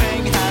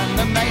helping hand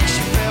that makes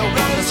you feel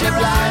wonderfully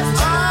blind.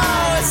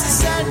 Oh, it's a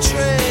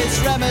century's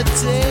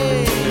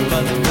remedy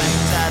for the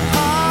faint at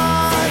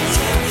heart.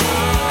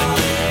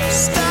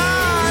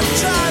 Star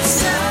Drive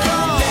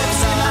syndrome.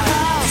 Lives in a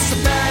house, a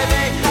very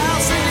big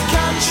house in the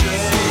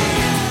country.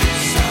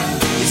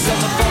 He's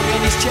got a fog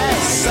in his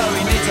chest, so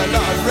he needs a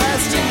lot of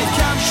rest in the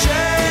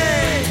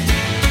country.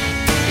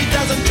 He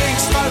doesn't drink,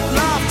 smoke,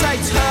 laugh,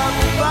 takes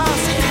herbal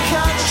baths in the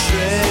country.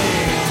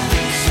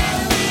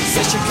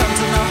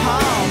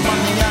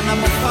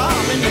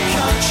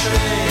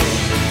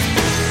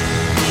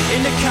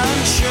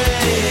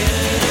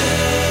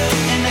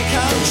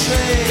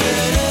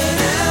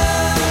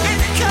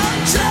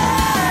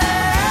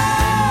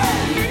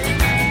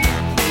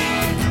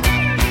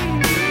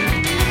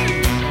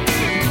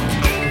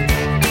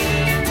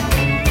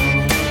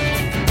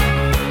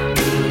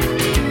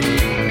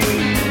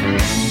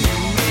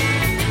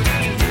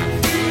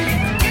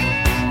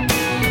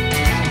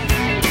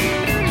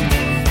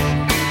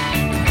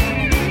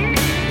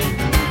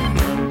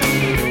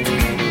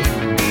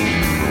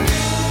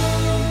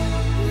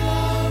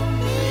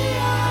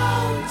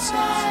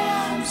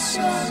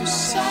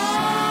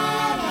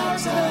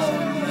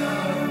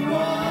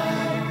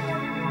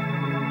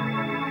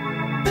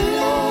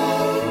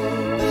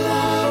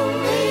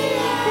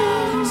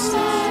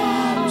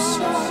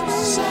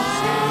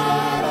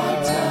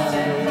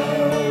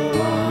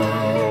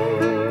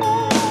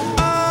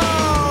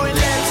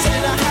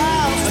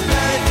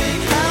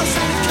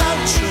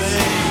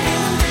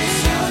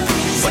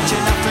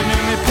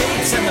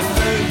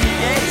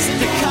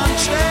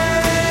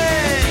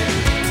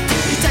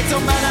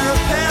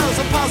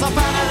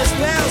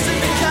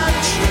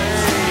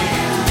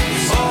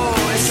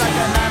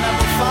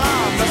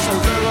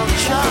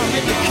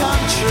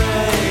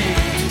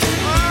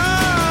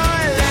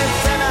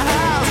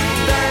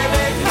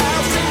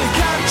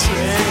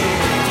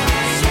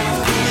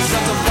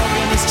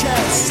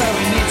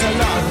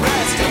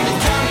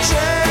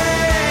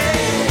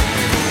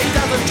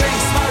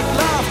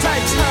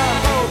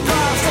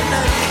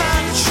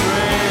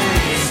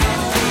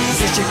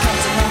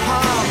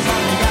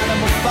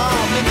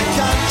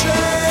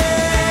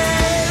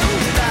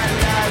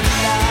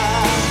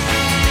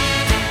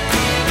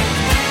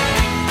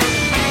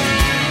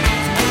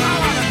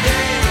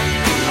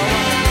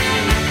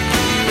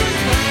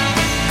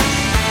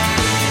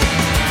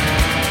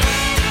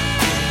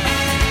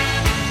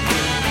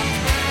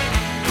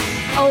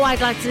 I'd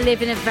like to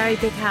live in a very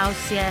big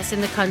house, yes, in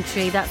the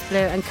country. That's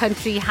Blur and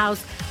Country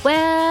House.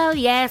 Well,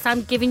 yes,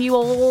 I'm giving you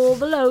all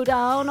the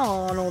lowdown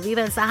on all the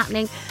events that are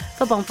happening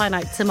for Bonfire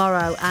Night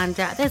tomorrow, and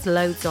there's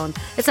loads on.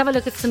 Let's have a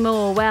look at some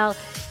more. Well,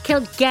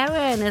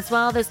 Kilgarran as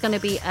well. There's going to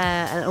be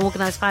an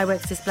organised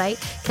fireworks display.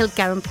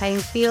 Kilgarran playing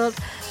field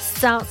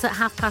starts at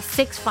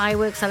 6:30.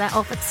 Fireworks are let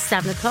off at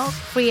 7 o'clock.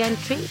 Free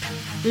entry.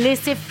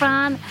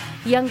 Lissifran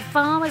Young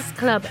Farmers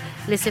Club.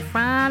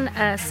 Lissifran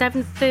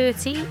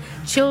 7:30.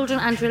 Children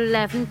under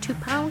 11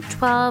 £2.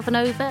 12 and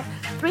over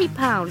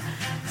 £3.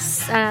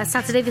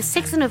 Saturday the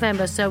 6th of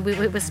November, so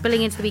we're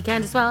spilling into the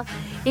weekend as well.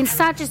 In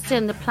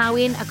Sageston, the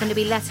Plough-In are going to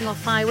be letting off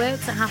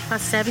fireworks at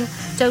 7:30.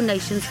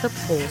 Donations for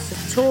Paul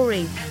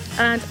Satori.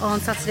 And on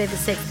Saturday the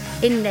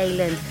 6th in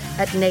Neyland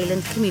at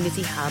Neyland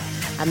Community Hub,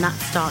 and that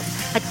starts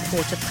at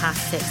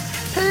 6:15.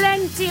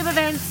 Plenty of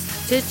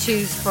events to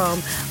choose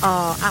from.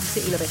 Oh,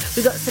 absolutely love it.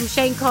 We've got some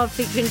Shane Cobb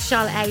featuring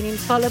Charlotte Haining,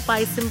 followed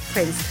by some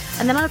Prince,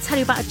 and then I'll tell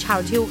you about a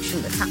charity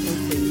auction that's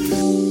happening soon.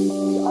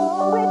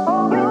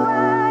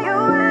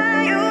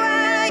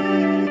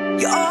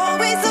 You're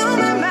always on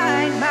my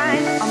mind,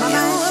 on my mind.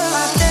 You were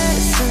my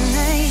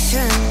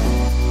destination,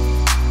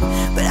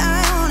 but I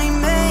only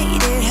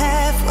made it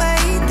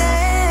halfway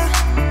there.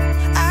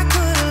 I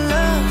could have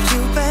loved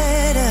you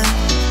better.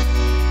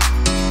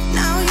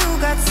 Now you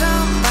got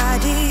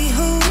somebody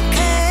who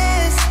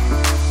cares.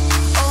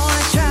 Oh,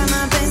 I try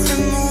my best to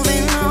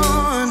moving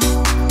on.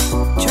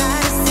 Try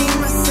to see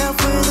myself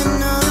with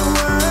another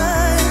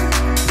word.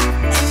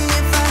 And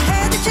if I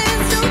had the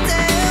chance to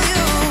tell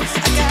you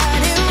I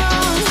got it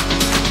wrong,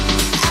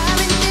 I've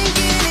been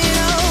thinking it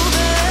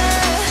over.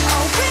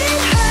 Oh, it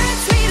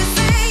hurts me to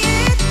say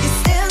it. You're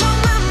still on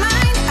my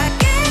mind. I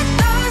get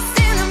lost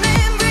in the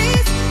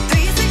memories.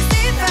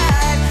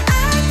 365.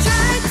 I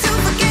tried to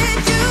forget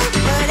you,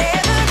 but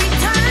every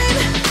time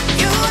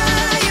you're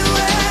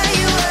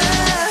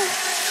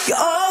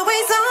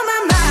always on my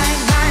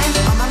mind,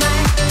 on my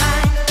mind,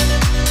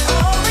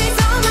 always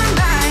on my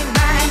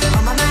mind,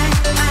 on my mind,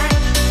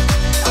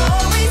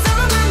 always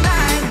on my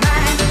mind,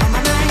 on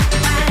my mind,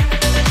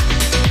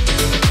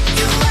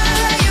 you're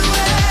always on my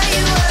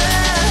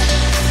mind.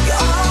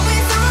 You're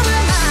always on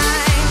my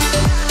mind.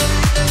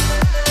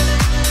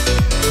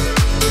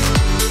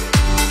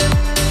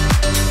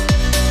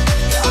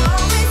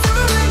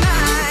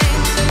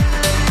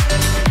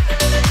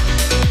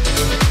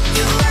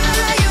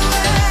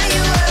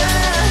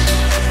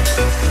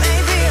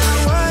 Maybe I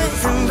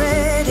wasn't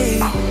ready.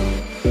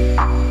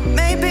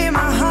 Maybe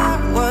my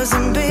heart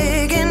wasn't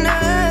big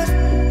enough,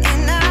 and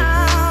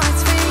now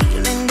it's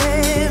feeling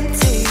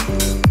empty.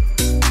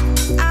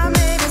 I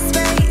made a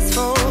space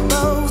for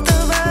both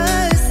of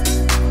us.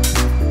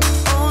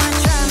 Oh, I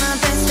try my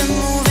best to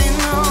moving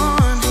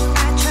on.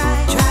 I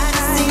try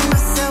to see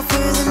myself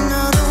with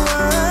another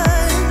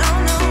word.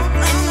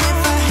 And if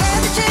I had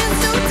the chance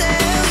to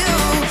tell you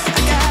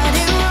I got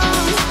it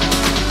wrong,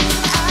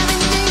 I've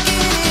been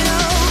thinking it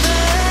over.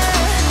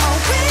 Oh,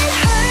 it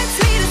hurts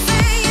me to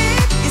say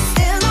it. You're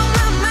still on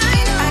my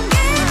mind. I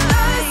get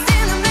lost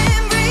in the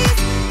memories.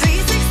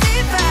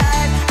 365.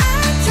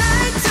 I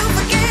tried to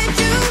forget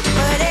you,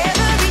 but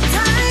every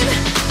time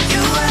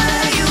you're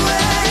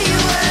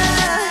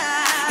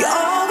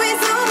always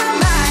on my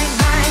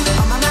mind,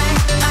 on my mind,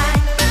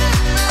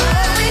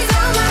 always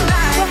on my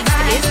mind. West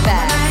is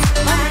best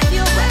on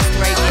Pure West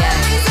Radio.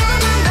 Always on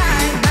my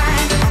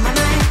mind, on my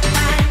mind,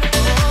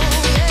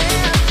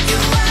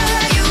 you're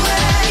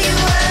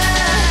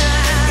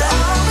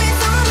always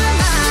on my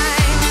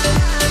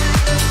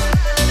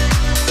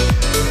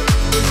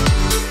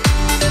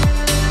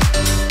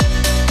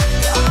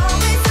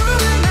mind. You're always on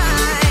my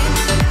mind.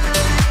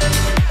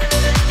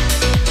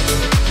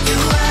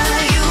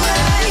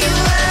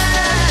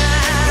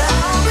 You're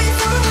always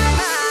on my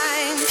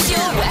mind.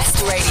 Pure West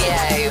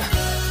Radio.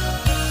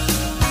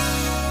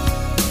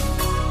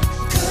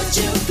 Could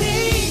you be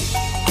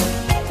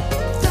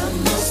the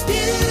most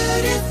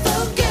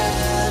beautiful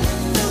girl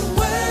in the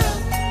world?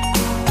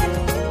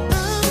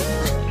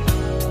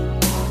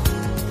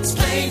 It's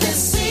plain to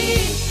see.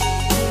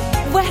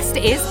 West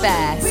is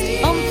best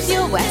on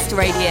Pure West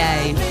Radio.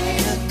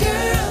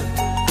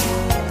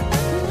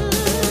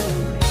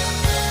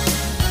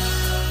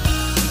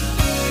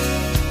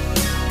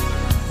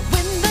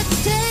 When the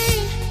day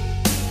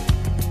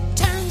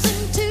turns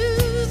into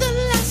the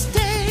last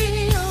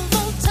day of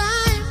all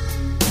time,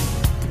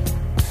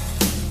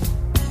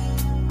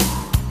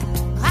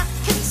 I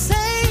can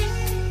say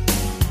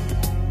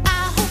I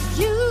hope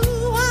you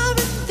are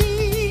in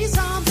these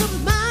arms of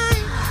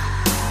mine.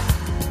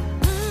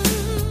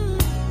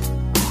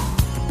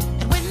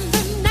 And when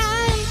the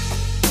night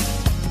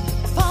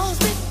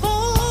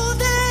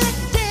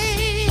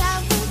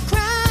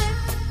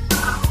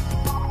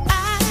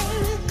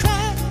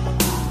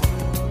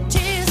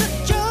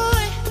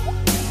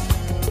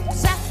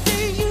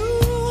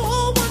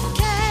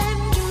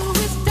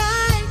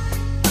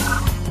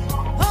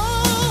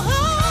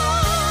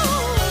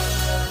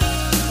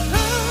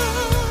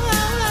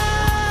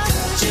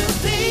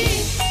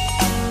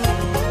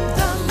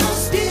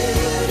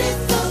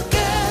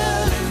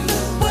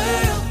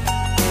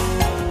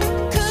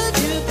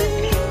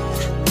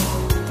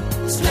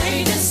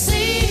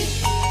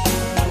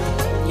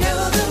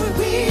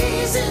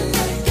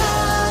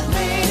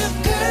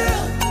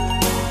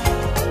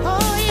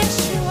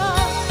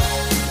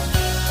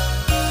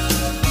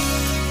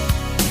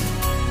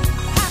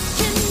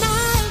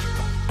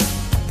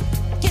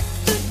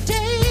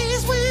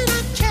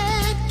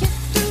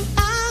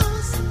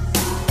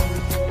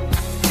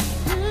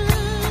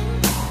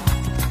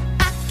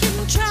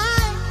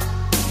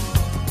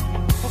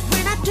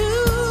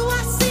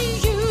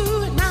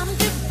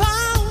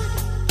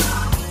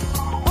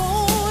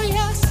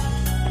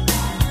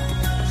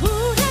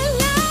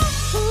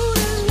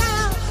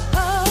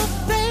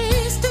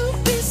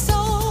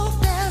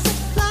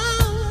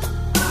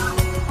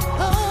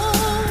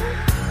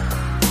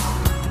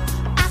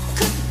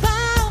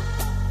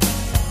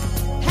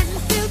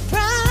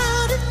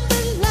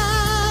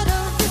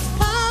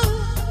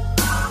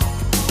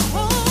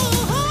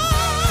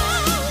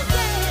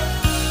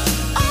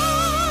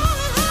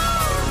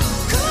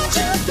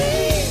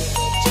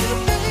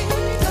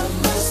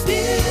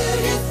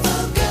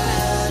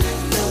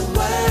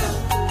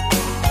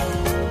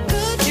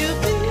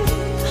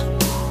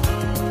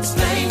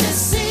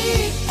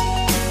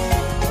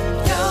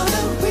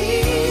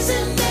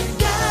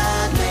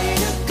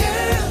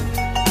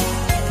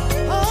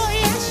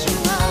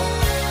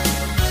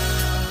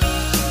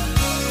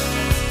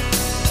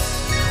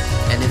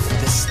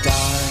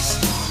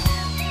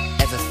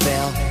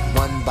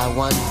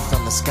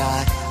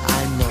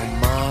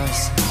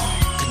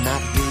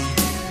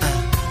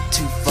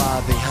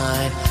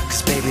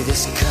baby,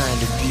 this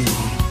kind of beauty,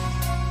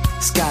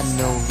 it's got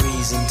no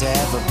reason to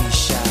ever be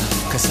shy.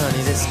 Cause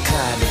honey, this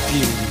kind of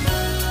beauty,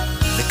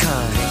 the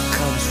kind that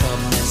comes from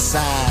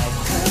inside.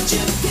 Could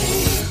you be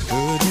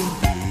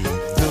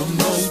the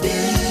most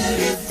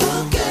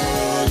beautiful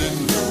girl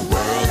in the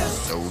world?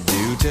 So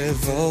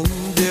beautiful,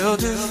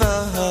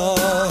 beautiful.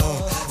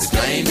 It's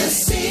plain to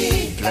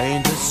see,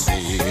 plain to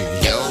see.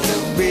 You're the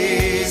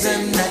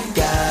reason that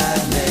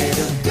God made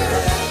a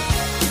girl.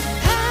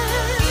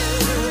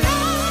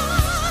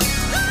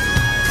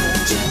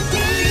 Could you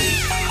be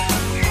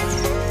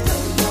the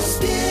most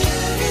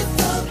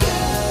beautiful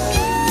girl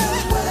in the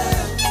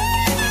world?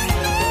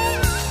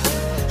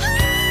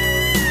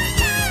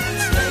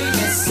 It's plain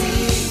to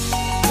see.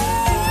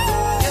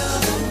 You're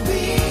the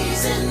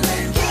reason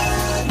that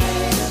God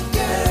made a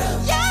girl.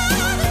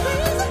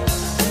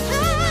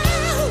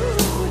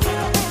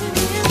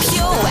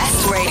 Pure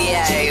West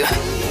Radio.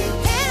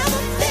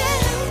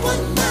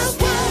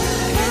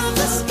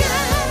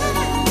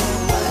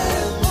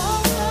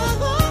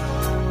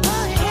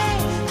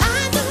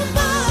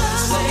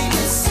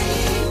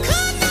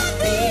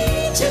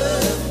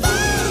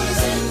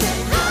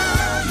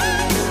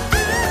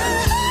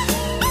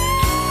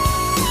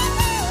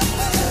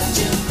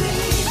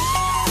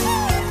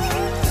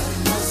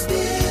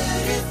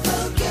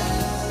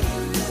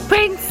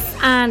 Prince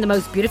and the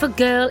most beautiful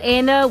girl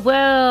in the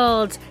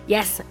world.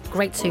 Yes,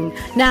 great tune.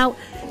 Now,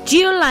 do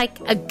you like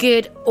a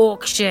good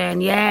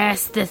auction?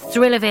 Yes, the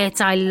thrill of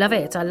it. I love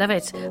it. I love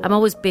it. I'm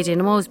always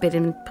bidding.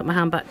 Put my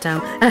hand back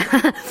down.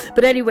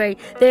 But anyway,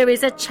 there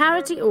is a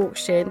charity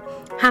auction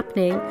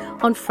happening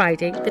on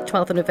Friday, the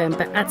 12th of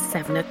November at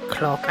 7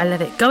 o'clock. I love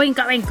it. Going.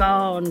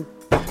 The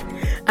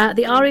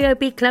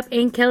REOB Club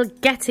in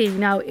Kilgetty.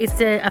 Now,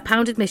 it's a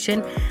 £1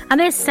 admission, and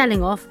they're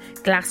selling off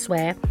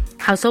glassware,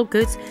 household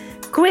goods,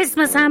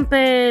 Christmas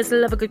hampers,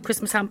 love a good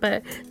Christmas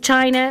hamper,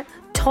 china,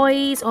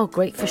 toys, oh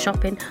great for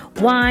shopping,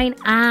 wine,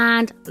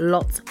 and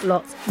lots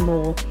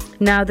more.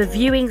 Now the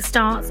viewing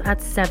starts at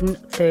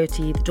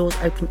 7:30. The doors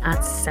open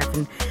at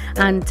 7,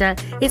 and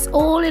it's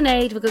all in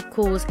aid of a good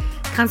cause,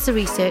 Cancer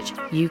Research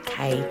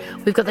UK.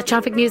 We've got the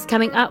traffic news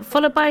coming up,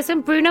 followed by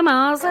some Bruno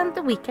Mars and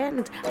The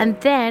Weekend, and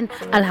then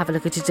I'll have a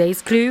look at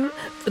today's clue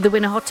for the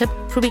Winner Hot Tub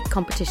for Week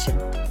competition.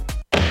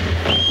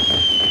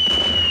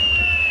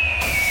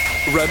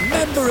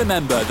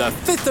 Remember the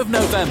 5th of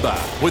November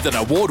with an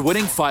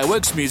award-winning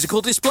fireworks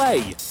musical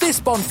display. This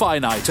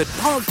bonfire night at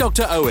Park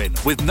Dr. Owen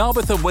with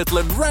Narberth and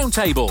Whitland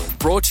Roundtable,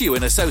 brought to you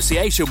in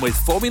association with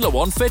Formula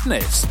One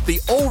Fitness,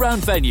 the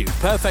all-round venue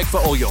perfect for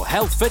all your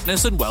health,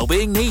 fitness and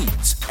well-being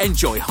needs.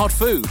 Enjoy hot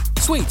food,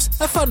 sweets,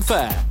 a fun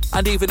fair,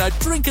 and even a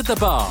drink at the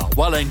bar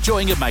while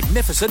enjoying a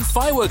magnificent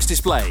fireworks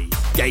display.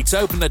 Gates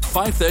open at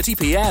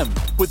 5:30pm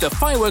with the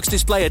fireworks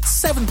display at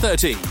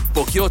 7:30.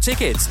 Book your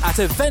tickets at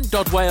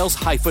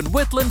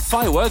event.wales-Whitland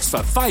Fireworks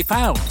for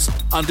 £5.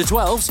 Under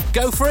 12s,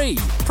 go free.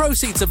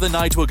 Proceeds of the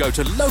night will go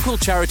to local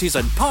charities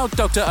and Park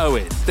Dr.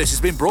 Owen. This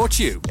has been brought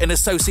to you in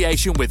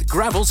association with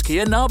Gravels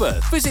Kia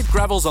Narberth. Visit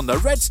Gravels on the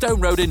Redstone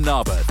Road in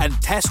Narberth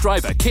and test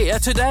drive a Kia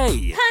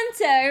today.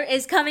 Hunter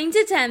is coming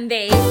to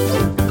Tenby.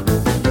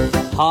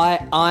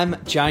 Hi, I'm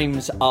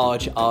James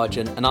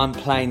Argent and I'm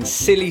playing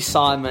Silly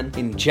Simon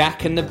in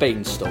Jack and the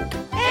Beanstalk.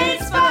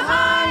 It's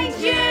behind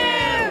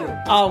you!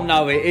 Oh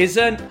no it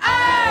isn't.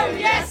 Oh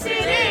yes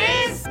it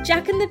is!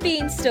 Jack and the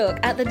Beanstalk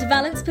at the De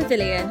Valence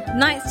Pavilion,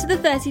 nights to the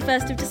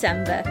 31st of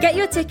December. Get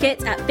your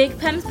tickets at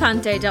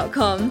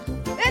bigpemspanto.com.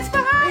 It's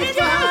behind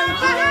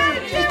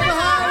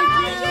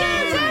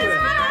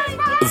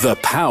you! The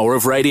power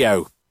of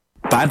radio.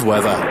 Bad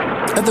weather.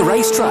 At the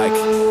racetrack.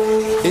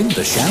 In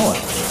the shower.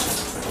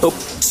 Oh,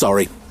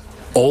 sorry.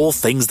 All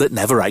things that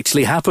never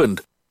actually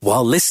happened.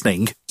 While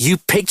listening, you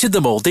pictured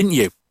them all, didn't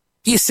you?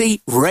 You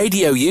see,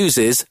 radio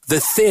uses the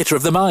theatre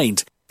of the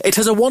mind. It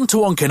has a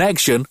one-to-one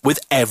connection with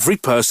every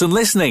person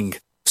listening.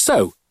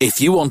 So, if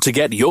you want to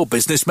get your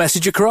business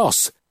message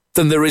across,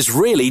 then there is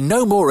really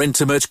no more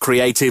intimate,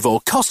 creative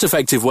or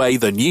cost-effective way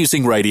than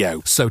using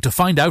radio. So to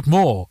find out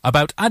more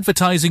about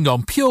advertising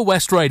on Pure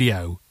West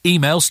Radio,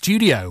 email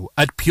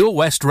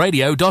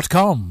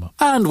studio@purewestradio.com.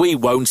 And we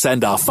won't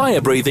send our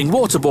fire-breathing,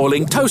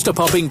 water-boiling,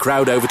 toaster-popping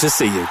crowd over to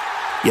see you.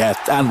 Yeah,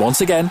 and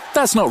once again,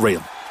 that's not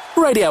real.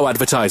 Radio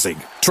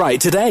advertising. Try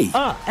it today.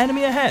 Ah,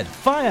 enemy ahead.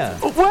 Fire.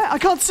 Oh, where? I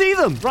can't see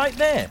them. Right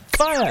there.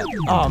 Fire.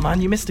 Oh, man,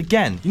 you missed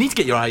again. You need to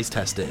get your eyes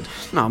tested.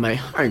 Nah,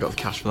 mate, I ain't got the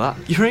cash for that.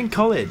 You're in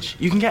college.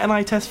 You can get an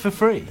eye test for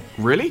free.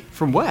 Really?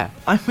 From where?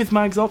 I'm with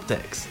Mags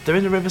Optics. They're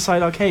in the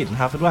Riverside Arcade in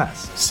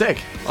Haverfordwest.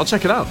 Sick. I'll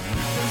check it out.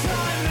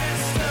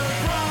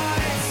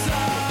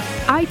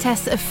 Eye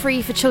tests are free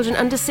for children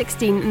under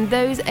 16 and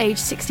those aged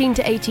 16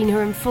 to 18 who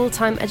are in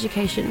full-time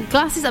education.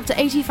 Glasses up to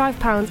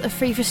 £85 are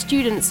free for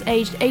students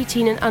aged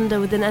 18 and under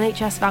with an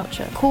NHS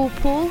voucher. Call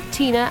Paul,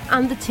 Tina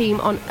and the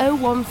team on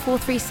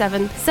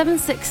 01437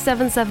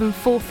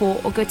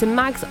 767744 or go to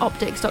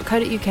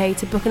magsoptics.co.uk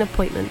to book an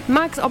appointment.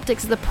 Mags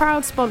Optics are the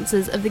proud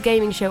sponsors of the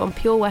gaming show on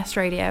Pure West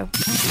Radio.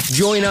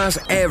 Join us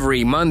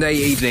every Monday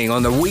evening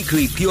on the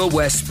weekly Pure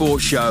West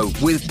Sports Show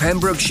with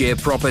Pembrokeshire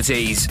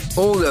Properties.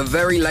 All the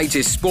very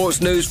latest sports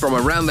sports news from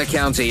around the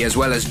county, as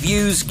well as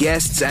views,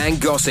 guests and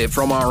gossip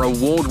from our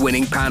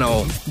award-winning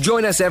panel.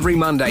 Join us every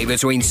Monday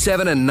between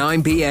 7 and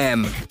 9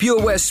 p.m.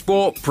 Pure West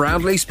Sport,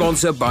 proudly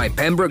sponsored by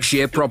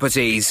Pembrokeshire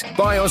Properties.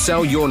 Buy or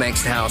sell your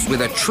next house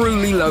with a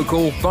truly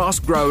local,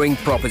 fast-growing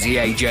property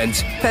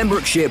agent.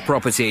 Pembrokeshire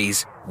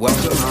Properties.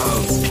 Welcome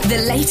home.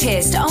 The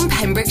latest on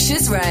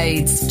Pembrokeshire's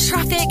roads,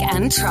 traffic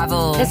and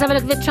travel. Let's have a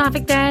look at the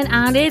traffic then,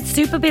 and it's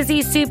super busy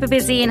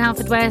in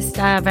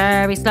Haverfordwest.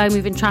 Very slow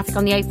moving traffic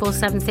on the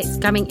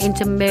A476 coming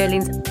into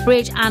Merlin's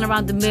Bridge and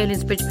around the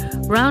Merlin's Bridge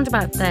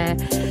roundabout there.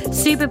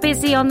 Super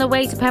busy on the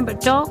way to Pembroke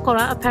Dock or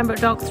out of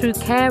Pembroke Dock through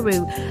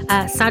Carew.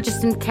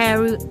 Sageston,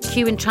 Carew,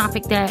 queue in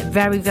traffic there,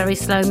 very, very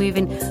slow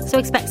moving, so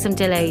expect some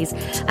delays.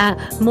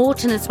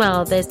 Morton as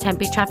well, there's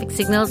temporary traffic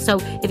signals, so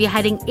if you're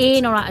heading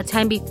in or out of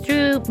Tenby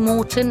through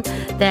Morton,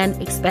 then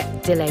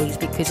expect delays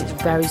because it's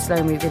very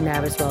slow moving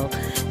there as well.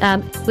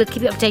 We'll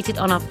keep you updated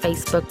on our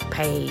Facebook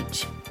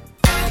page.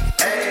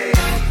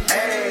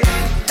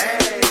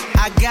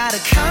 I got a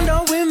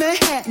condo in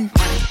Manhattan.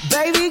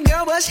 Baby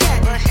girl, what's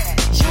happening?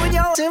 You and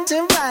your Tim's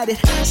invited,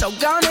 so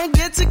gonna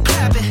get to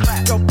clapping.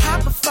 Go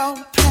pop it for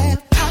a plan,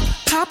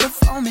 pop it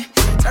for me.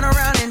 Turn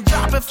around and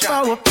drop it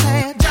for a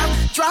plan,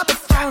 drop it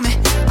for me.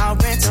 I'll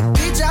rent a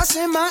beach house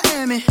in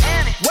Miami.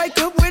 Wake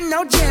up with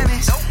no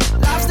jammies.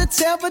 Lobster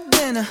tail for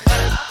dinner.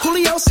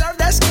 Julio served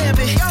that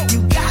scampi.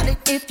 You got it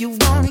if you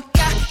want it.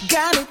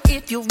 Got it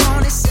if you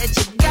want it. Said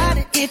you got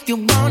it if you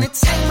want it.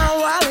 Take my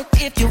wallet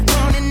if you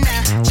want it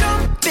now.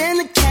 Jump in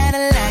the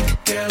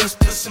Cadillac. Girl, let's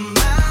put some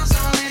miles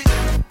on it.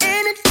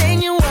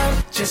 Anything you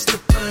want, just to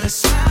put a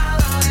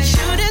smile on it.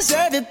 You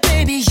deserve it,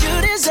 baby.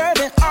 You deserve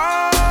it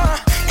all.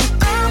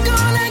 And I'm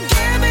gonna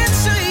give it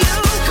to you.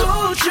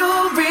 Gold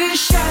jewelry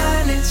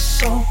shining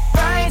so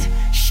bright.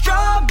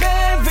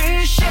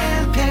 Strawberry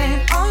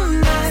champagne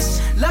on us.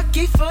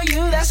 Lucky for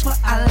you, that's what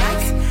I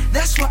like.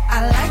 That's what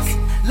I like.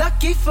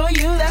 Lucky for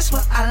you, that's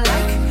what I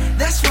like.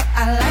 That's what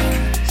I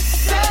like.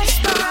 Sex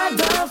by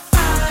the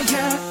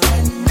fire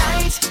at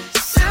night.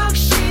 Silk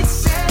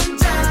sheets and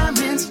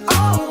diamonds,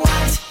 all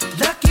white.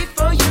 Lucky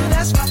for you,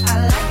 that's what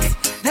I like.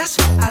 That's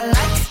what I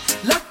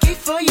like. Lucky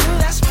for you,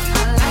 that's what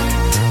I like.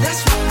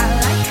 That's what I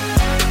like.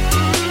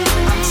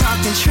 I'm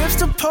talking trips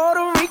to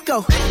Puerto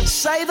Rico.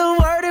 Say the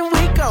word and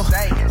we go.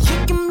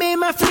 You can be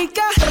my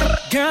flica.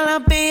 Girl, I'll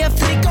be a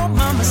flico,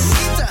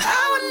 mamacita.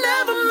 I would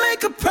never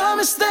make a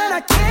promise that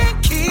I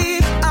can't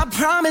keep. I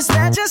promise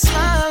that your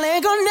smile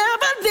ain't gonna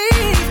never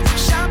leave.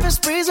 Shopping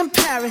sprees in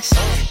Paris.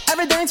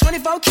 Everything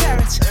 24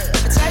 carats.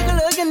 Take a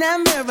look in that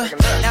mirror.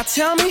 Now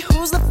tell me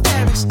who's the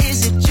fairest.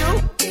 Is it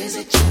you? Is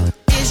it you?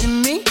 Is it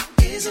me?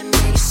 Is it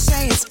me?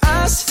 Say it's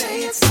us.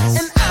 Say it's us.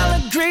 And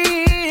I'll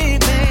agree,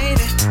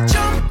 baby.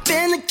 Jump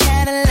in the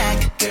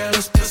Cadillac. Girl,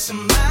 let's put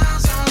some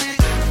miles on it.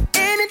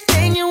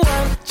 Anything you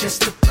want,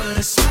 just to put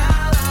a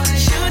smile on it.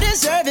 You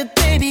deserve it,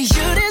 baby.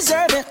 You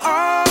deserve it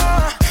all.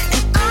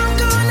 And I'm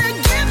gonna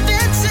give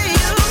it to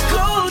you.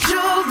 Gold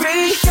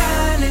jewelry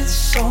shining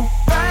so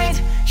bright.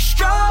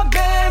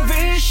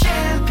 Strawberry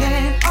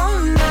champagne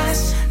on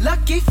us.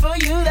 Lucky for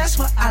you, that's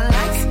what I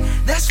like.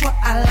 That's what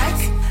I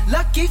like.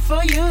 Lucky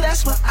for you,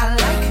 that's what I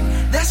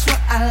like. That's what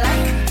I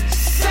like.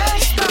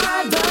 Sex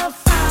by the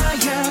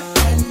fire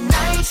at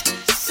night.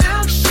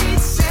 Silk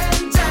sheets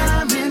and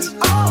diamonds,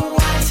 all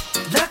white.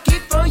 Lucky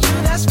for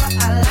you, that's what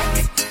I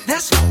like.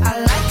 That's what I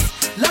like.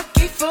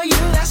 Lucky for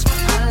you, that's what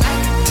I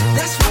like.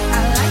 That's what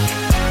I like.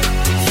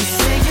 You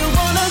say you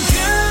want a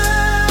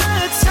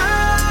good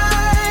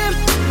time,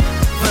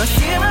 but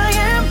here I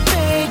am,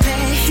 baby.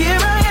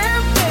 Here I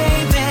am,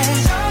 baby.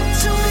 Talk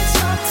to me,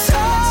 talk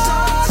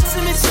to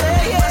me,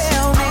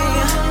 tell me.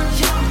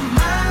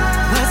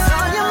 What's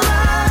on your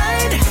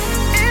mind?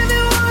 If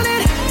you want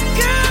it,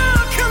 girl,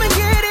 come and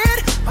get it.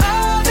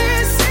 All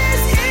this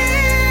is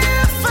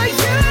here for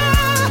you.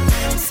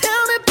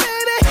 Tell me,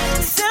 baby,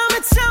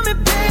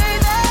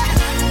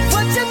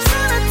 what you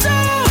tryna do?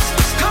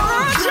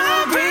 Gold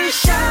jewelry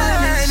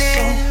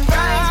shining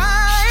bright.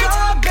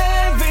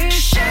 Strawberry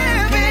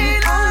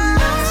champagne on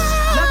us.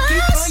 Lucky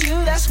for you,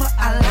 that's what I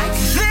like.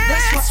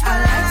 That's what I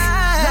like.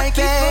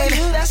 Lucky for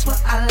you, that's what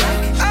I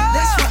like.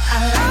 That's what I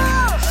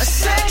like.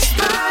 Sex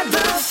by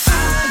the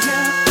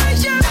fire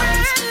at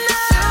night.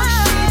 Silk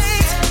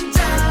sheets and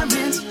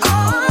diamonds,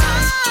 all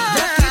white.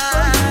 Lucky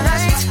for you,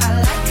 that's what I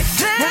like.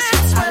 That's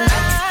what I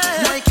like.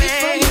 Lucky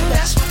for you,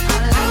 that's what I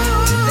like.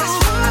 That's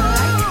what I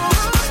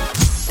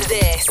like.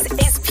 This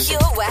is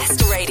Pure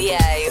West Radio.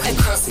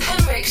 Across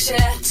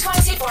Pembrokeshire,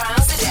 24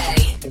 hours a day.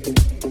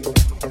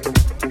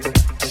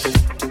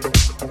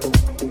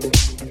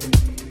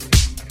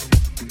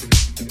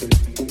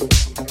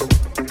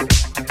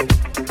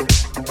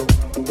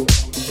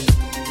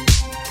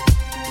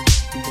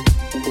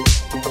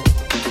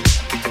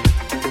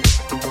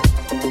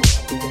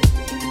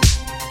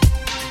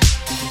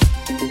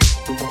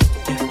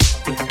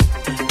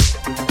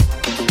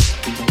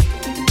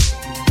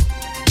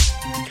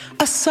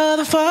 I saw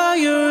the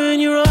fire in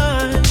your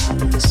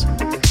eyes.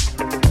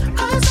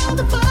 I saw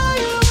the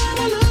fire when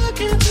I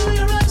look into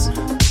your eyes.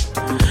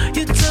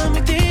 You tell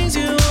me things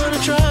you wanna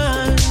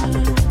try.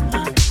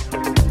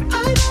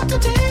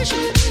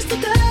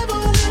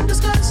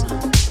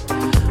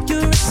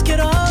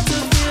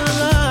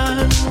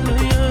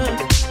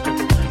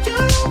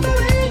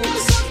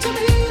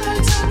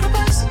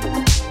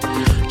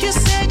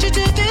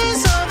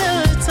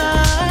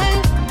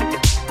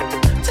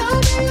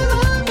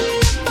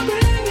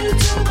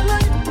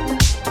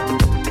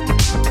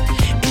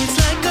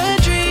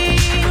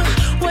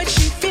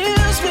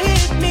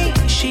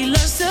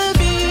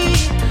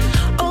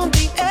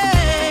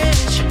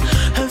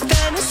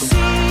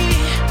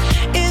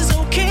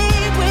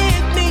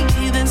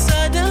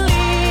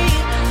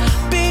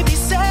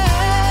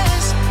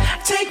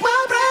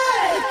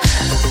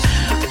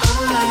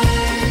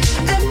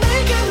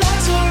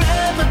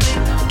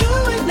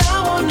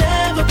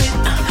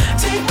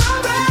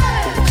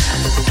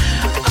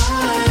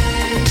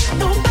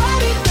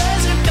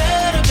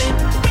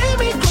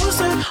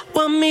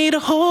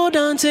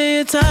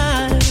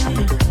 time.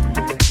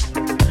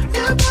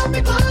 You brought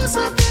me close,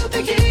 I feel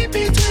the heat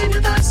between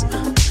your thighs.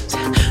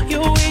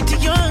 You're way too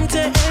young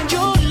to end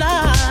your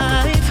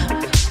life.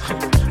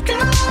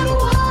 Girl, I don't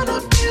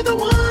wanna be the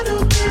one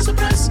who pays the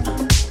price.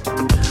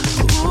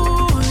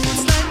 Ooh,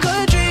 it's like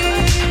a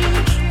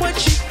dream. What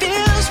she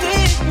feels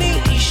with me,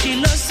 she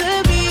loves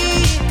to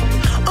be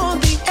on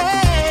the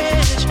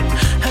edge.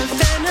 Her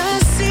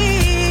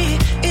fantasy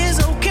is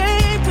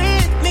okay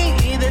with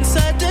me. Then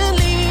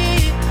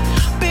suddenly,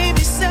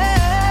 baby says,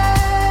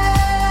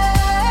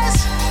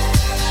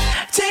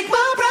 take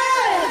my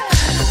breath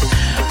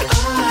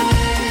away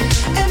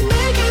and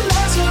make it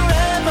last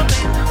forever,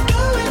 babe.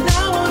 Do it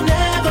now or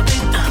never,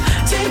 babe.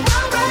 Take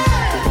my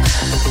breath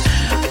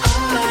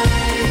away.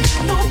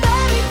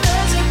 Nobody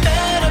does it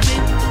better,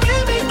 babe.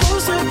 Bring me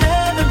close to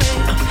heaven,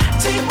 babe.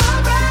 Take my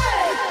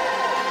breath.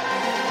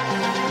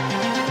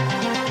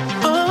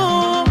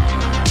 Oh.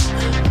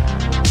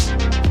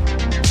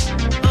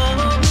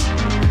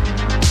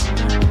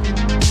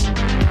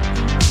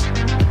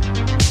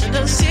 And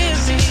I'm serious.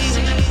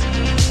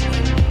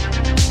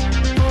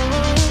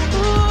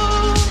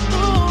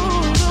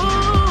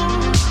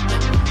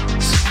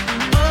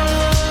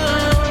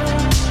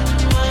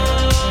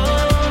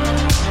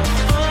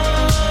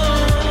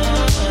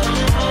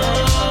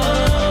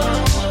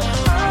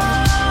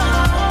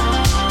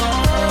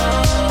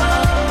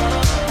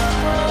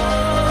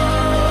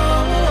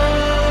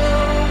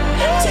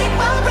 Take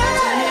my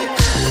breath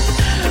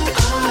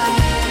away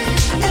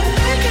and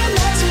make it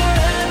last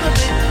forever,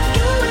 babe.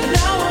 Do it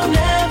now or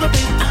never,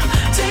 babe.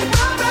 Take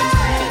my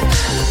breath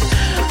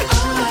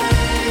away.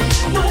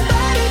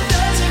 Nobody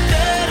does it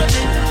better,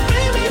 babe.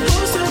 Bring me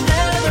close to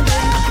heaven,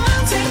 babe.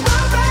 Take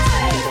my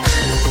breath.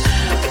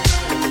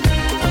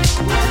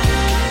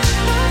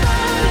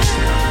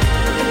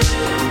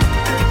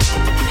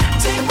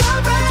 Take my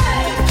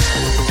breath.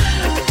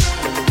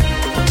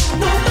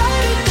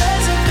 Nobody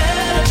does it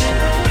better, babe.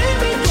 Bring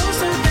me close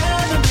to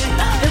heaven,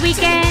 babe. The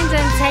Weekend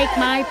and Take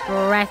My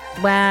Breath.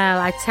 Well,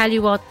 I tell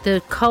you what,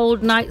 the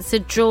cold nights are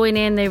drawing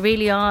in. They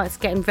really are. It's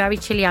getting very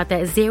chilly out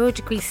there. 0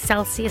 degrees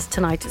Celsius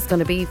tonight it's going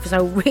to be,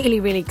 so really,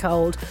 really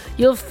cold.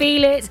 You'll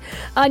feel it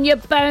on your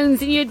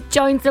bones and your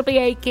joints will be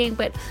aching.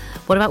 But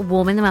what about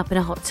warming them up in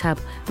a hot tub?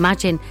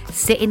 Imagine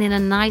sitting in a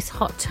nice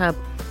hot tub.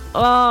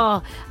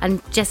 Oh,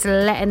 and just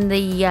letting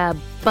the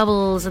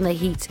bubbles and the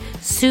heat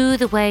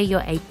soothe away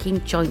your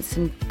aching joints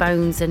and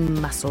bones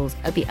and muscles.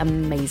 It'd be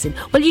amazing.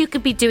 Well, you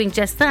could be doing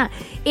just that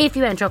if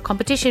you enter our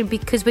competition,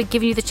 because we're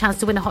giving you the chance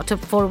to win a hot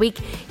tub for a week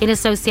in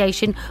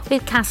association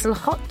with Castle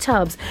Hot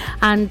Tubs.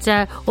 And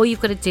all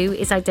you've got to do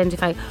is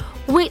identify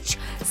which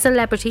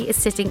celebrity is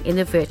sitting in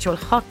the virtual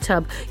hot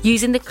tub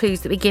using the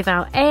clues that we give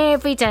out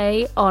every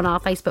day on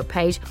our Facebook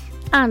page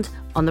and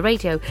on the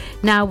radio.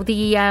 Now,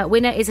 the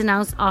winner is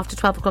announced after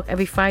 12 o'clock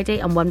every Friday,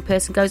 and one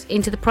person goes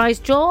into the prize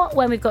draw.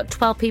 When we've got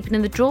 12 people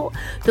in the draw,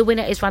 the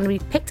winner is randomly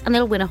picked and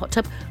they'll win a hot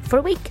tub for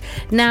a week.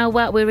 Now,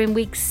 we're in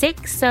week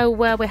 6, so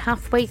we're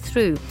halfway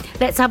through.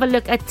 Let's have a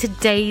look at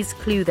today's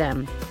clue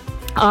then.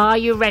 Are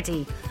you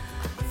ready?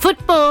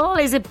 Football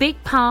is a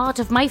big part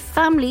of my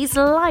family's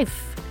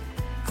life.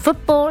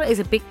 Football is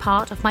a big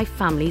part of my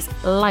family's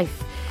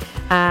life.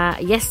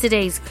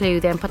 Yesterday's clue,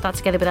 then put that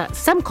together with that.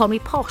 Some call me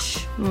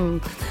posh.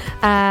 Clue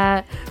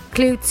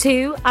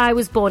 2, I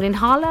was born in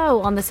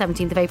Harlow on the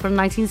 17th of April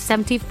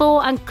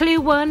 1974. And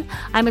clue 1,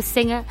 I'm a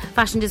singer,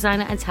 fashion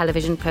designer and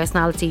television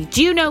personality.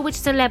 Do you know which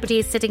celebrity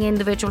is sitting in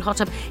the virtual hot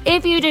tub?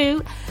 If you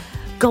do,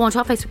 go onto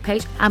our Facebook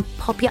page and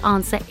pop your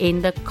answer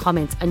in the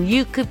comments, and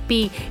you could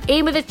be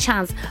in with a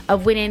chance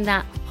of winning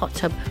that hot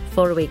tub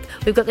for a week.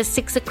 We've got the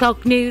 6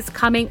 o'clock news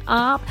coming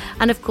up,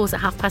 and of course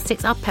at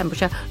 6:30 our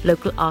Pembrokeshire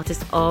local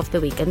artist of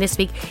the week, and this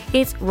week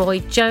it's Roy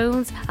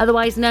Jones,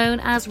 otherwise known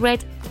as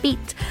Red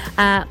Beat.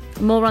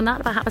 More on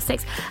that about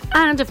 6:30,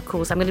 and of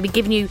course I'm going to be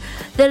giving you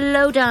the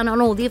lowdown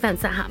on all the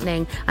events that are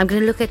happening. I'm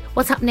going to look at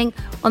what's happening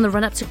on the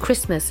run up to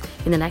Christmas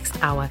in the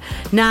next hour.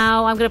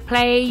 Now I'm going to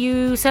play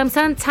you some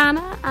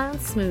Santana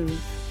and Smooth.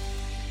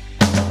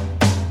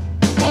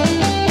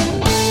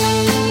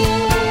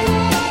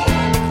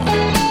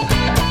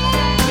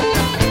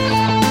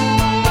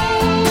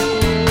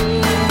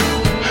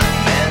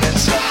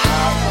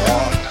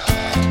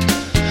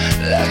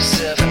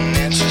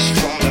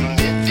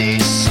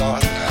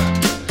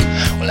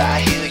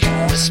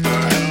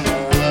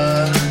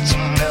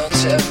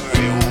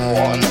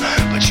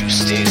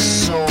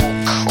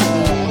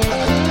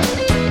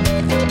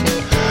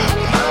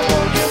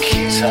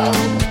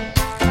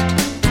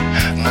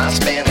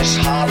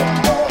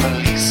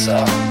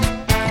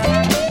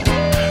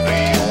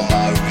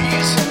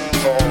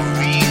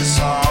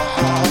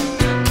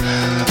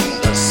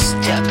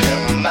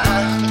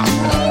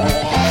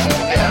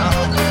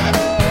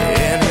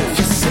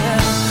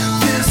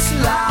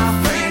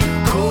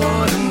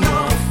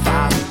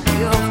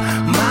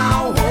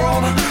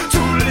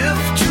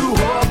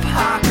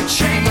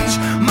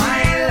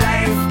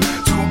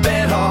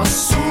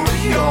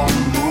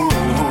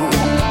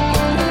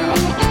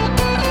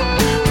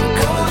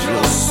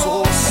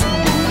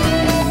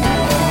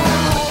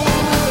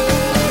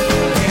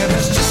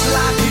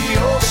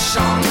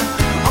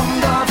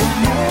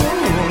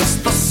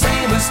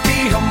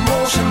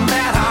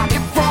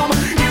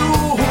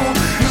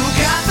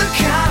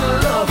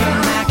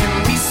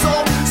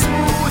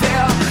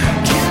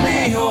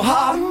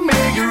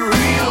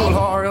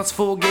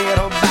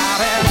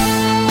 about it.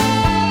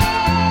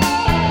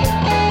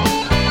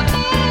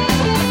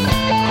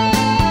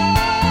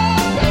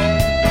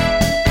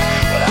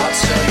 But I'll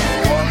tell you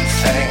one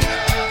thing.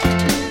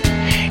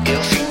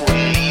 If you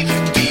would leave,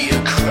 it'd be a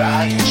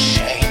crying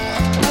shame.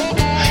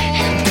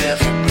 In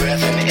every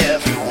breath and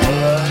every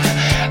word,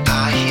 I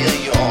hear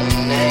your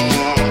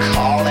name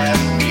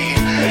calling me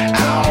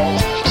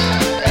out.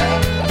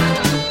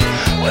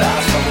 Well,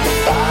 from the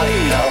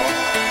body,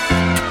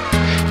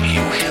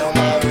 you hear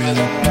my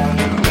rhythm on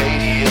the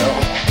radio.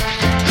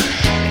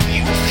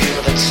 You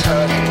feel the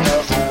turning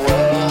of the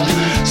world,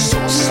 so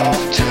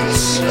soft and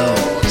slow,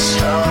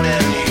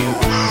 turning you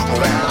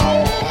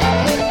round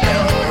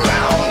and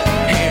round.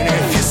 And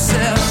if you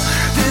said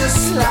this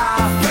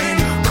life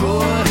ain't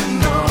good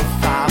enough,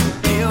 I would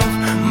give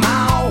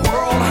my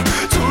world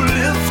to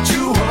lift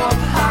you up.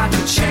 I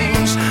could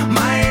change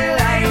my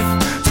life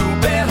to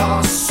better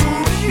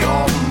suit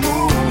your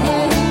mood.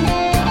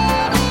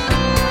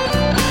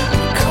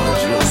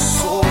 Cause you're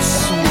so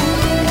smooth.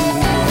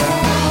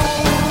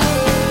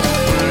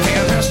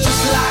 And it's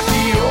just like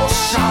the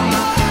ocean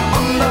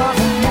under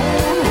the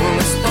moon.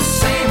 It's the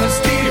same as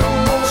the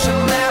emotion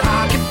that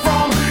I get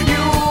from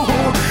you.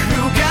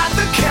 You got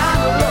the kind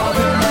of love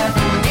that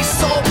can be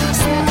so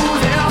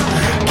smooth. Yeah.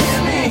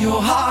 Give me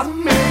your heart,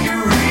 make it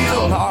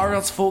real, or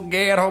else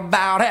forget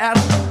about it.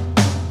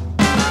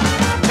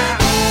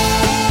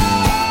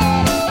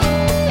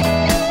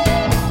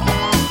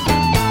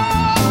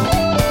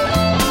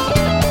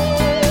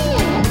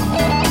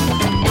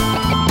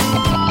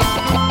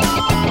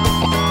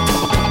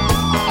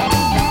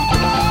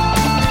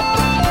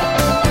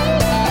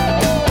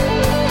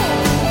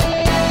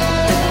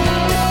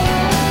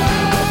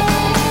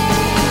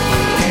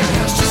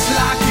 It's just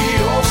like the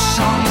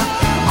ocean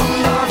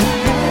under the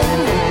moon.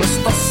 It's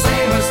the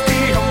same as the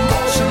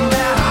emotion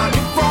that I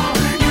get from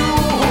you.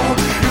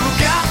 You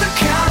got the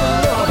kind of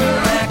love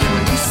that can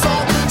be so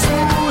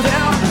smooth.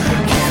 Yeah.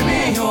 Give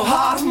me your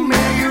heart,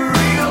 make it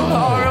real,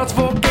 or else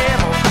forget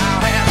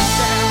about it.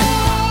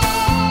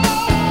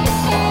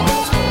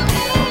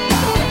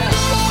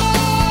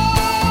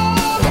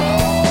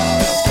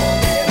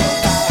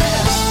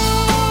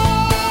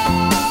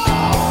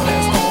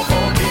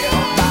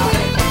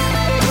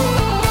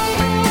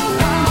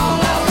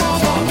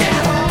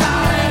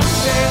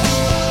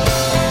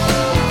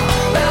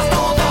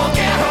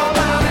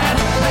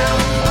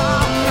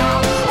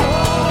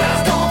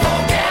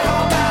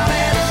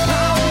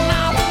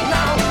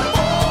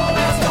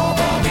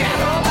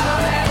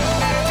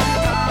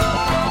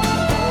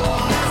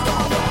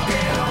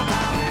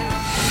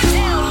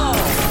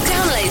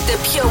 Download the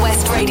Pure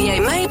West Radio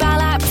mobile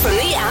app from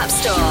the App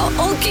Store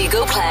or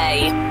Google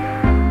Play.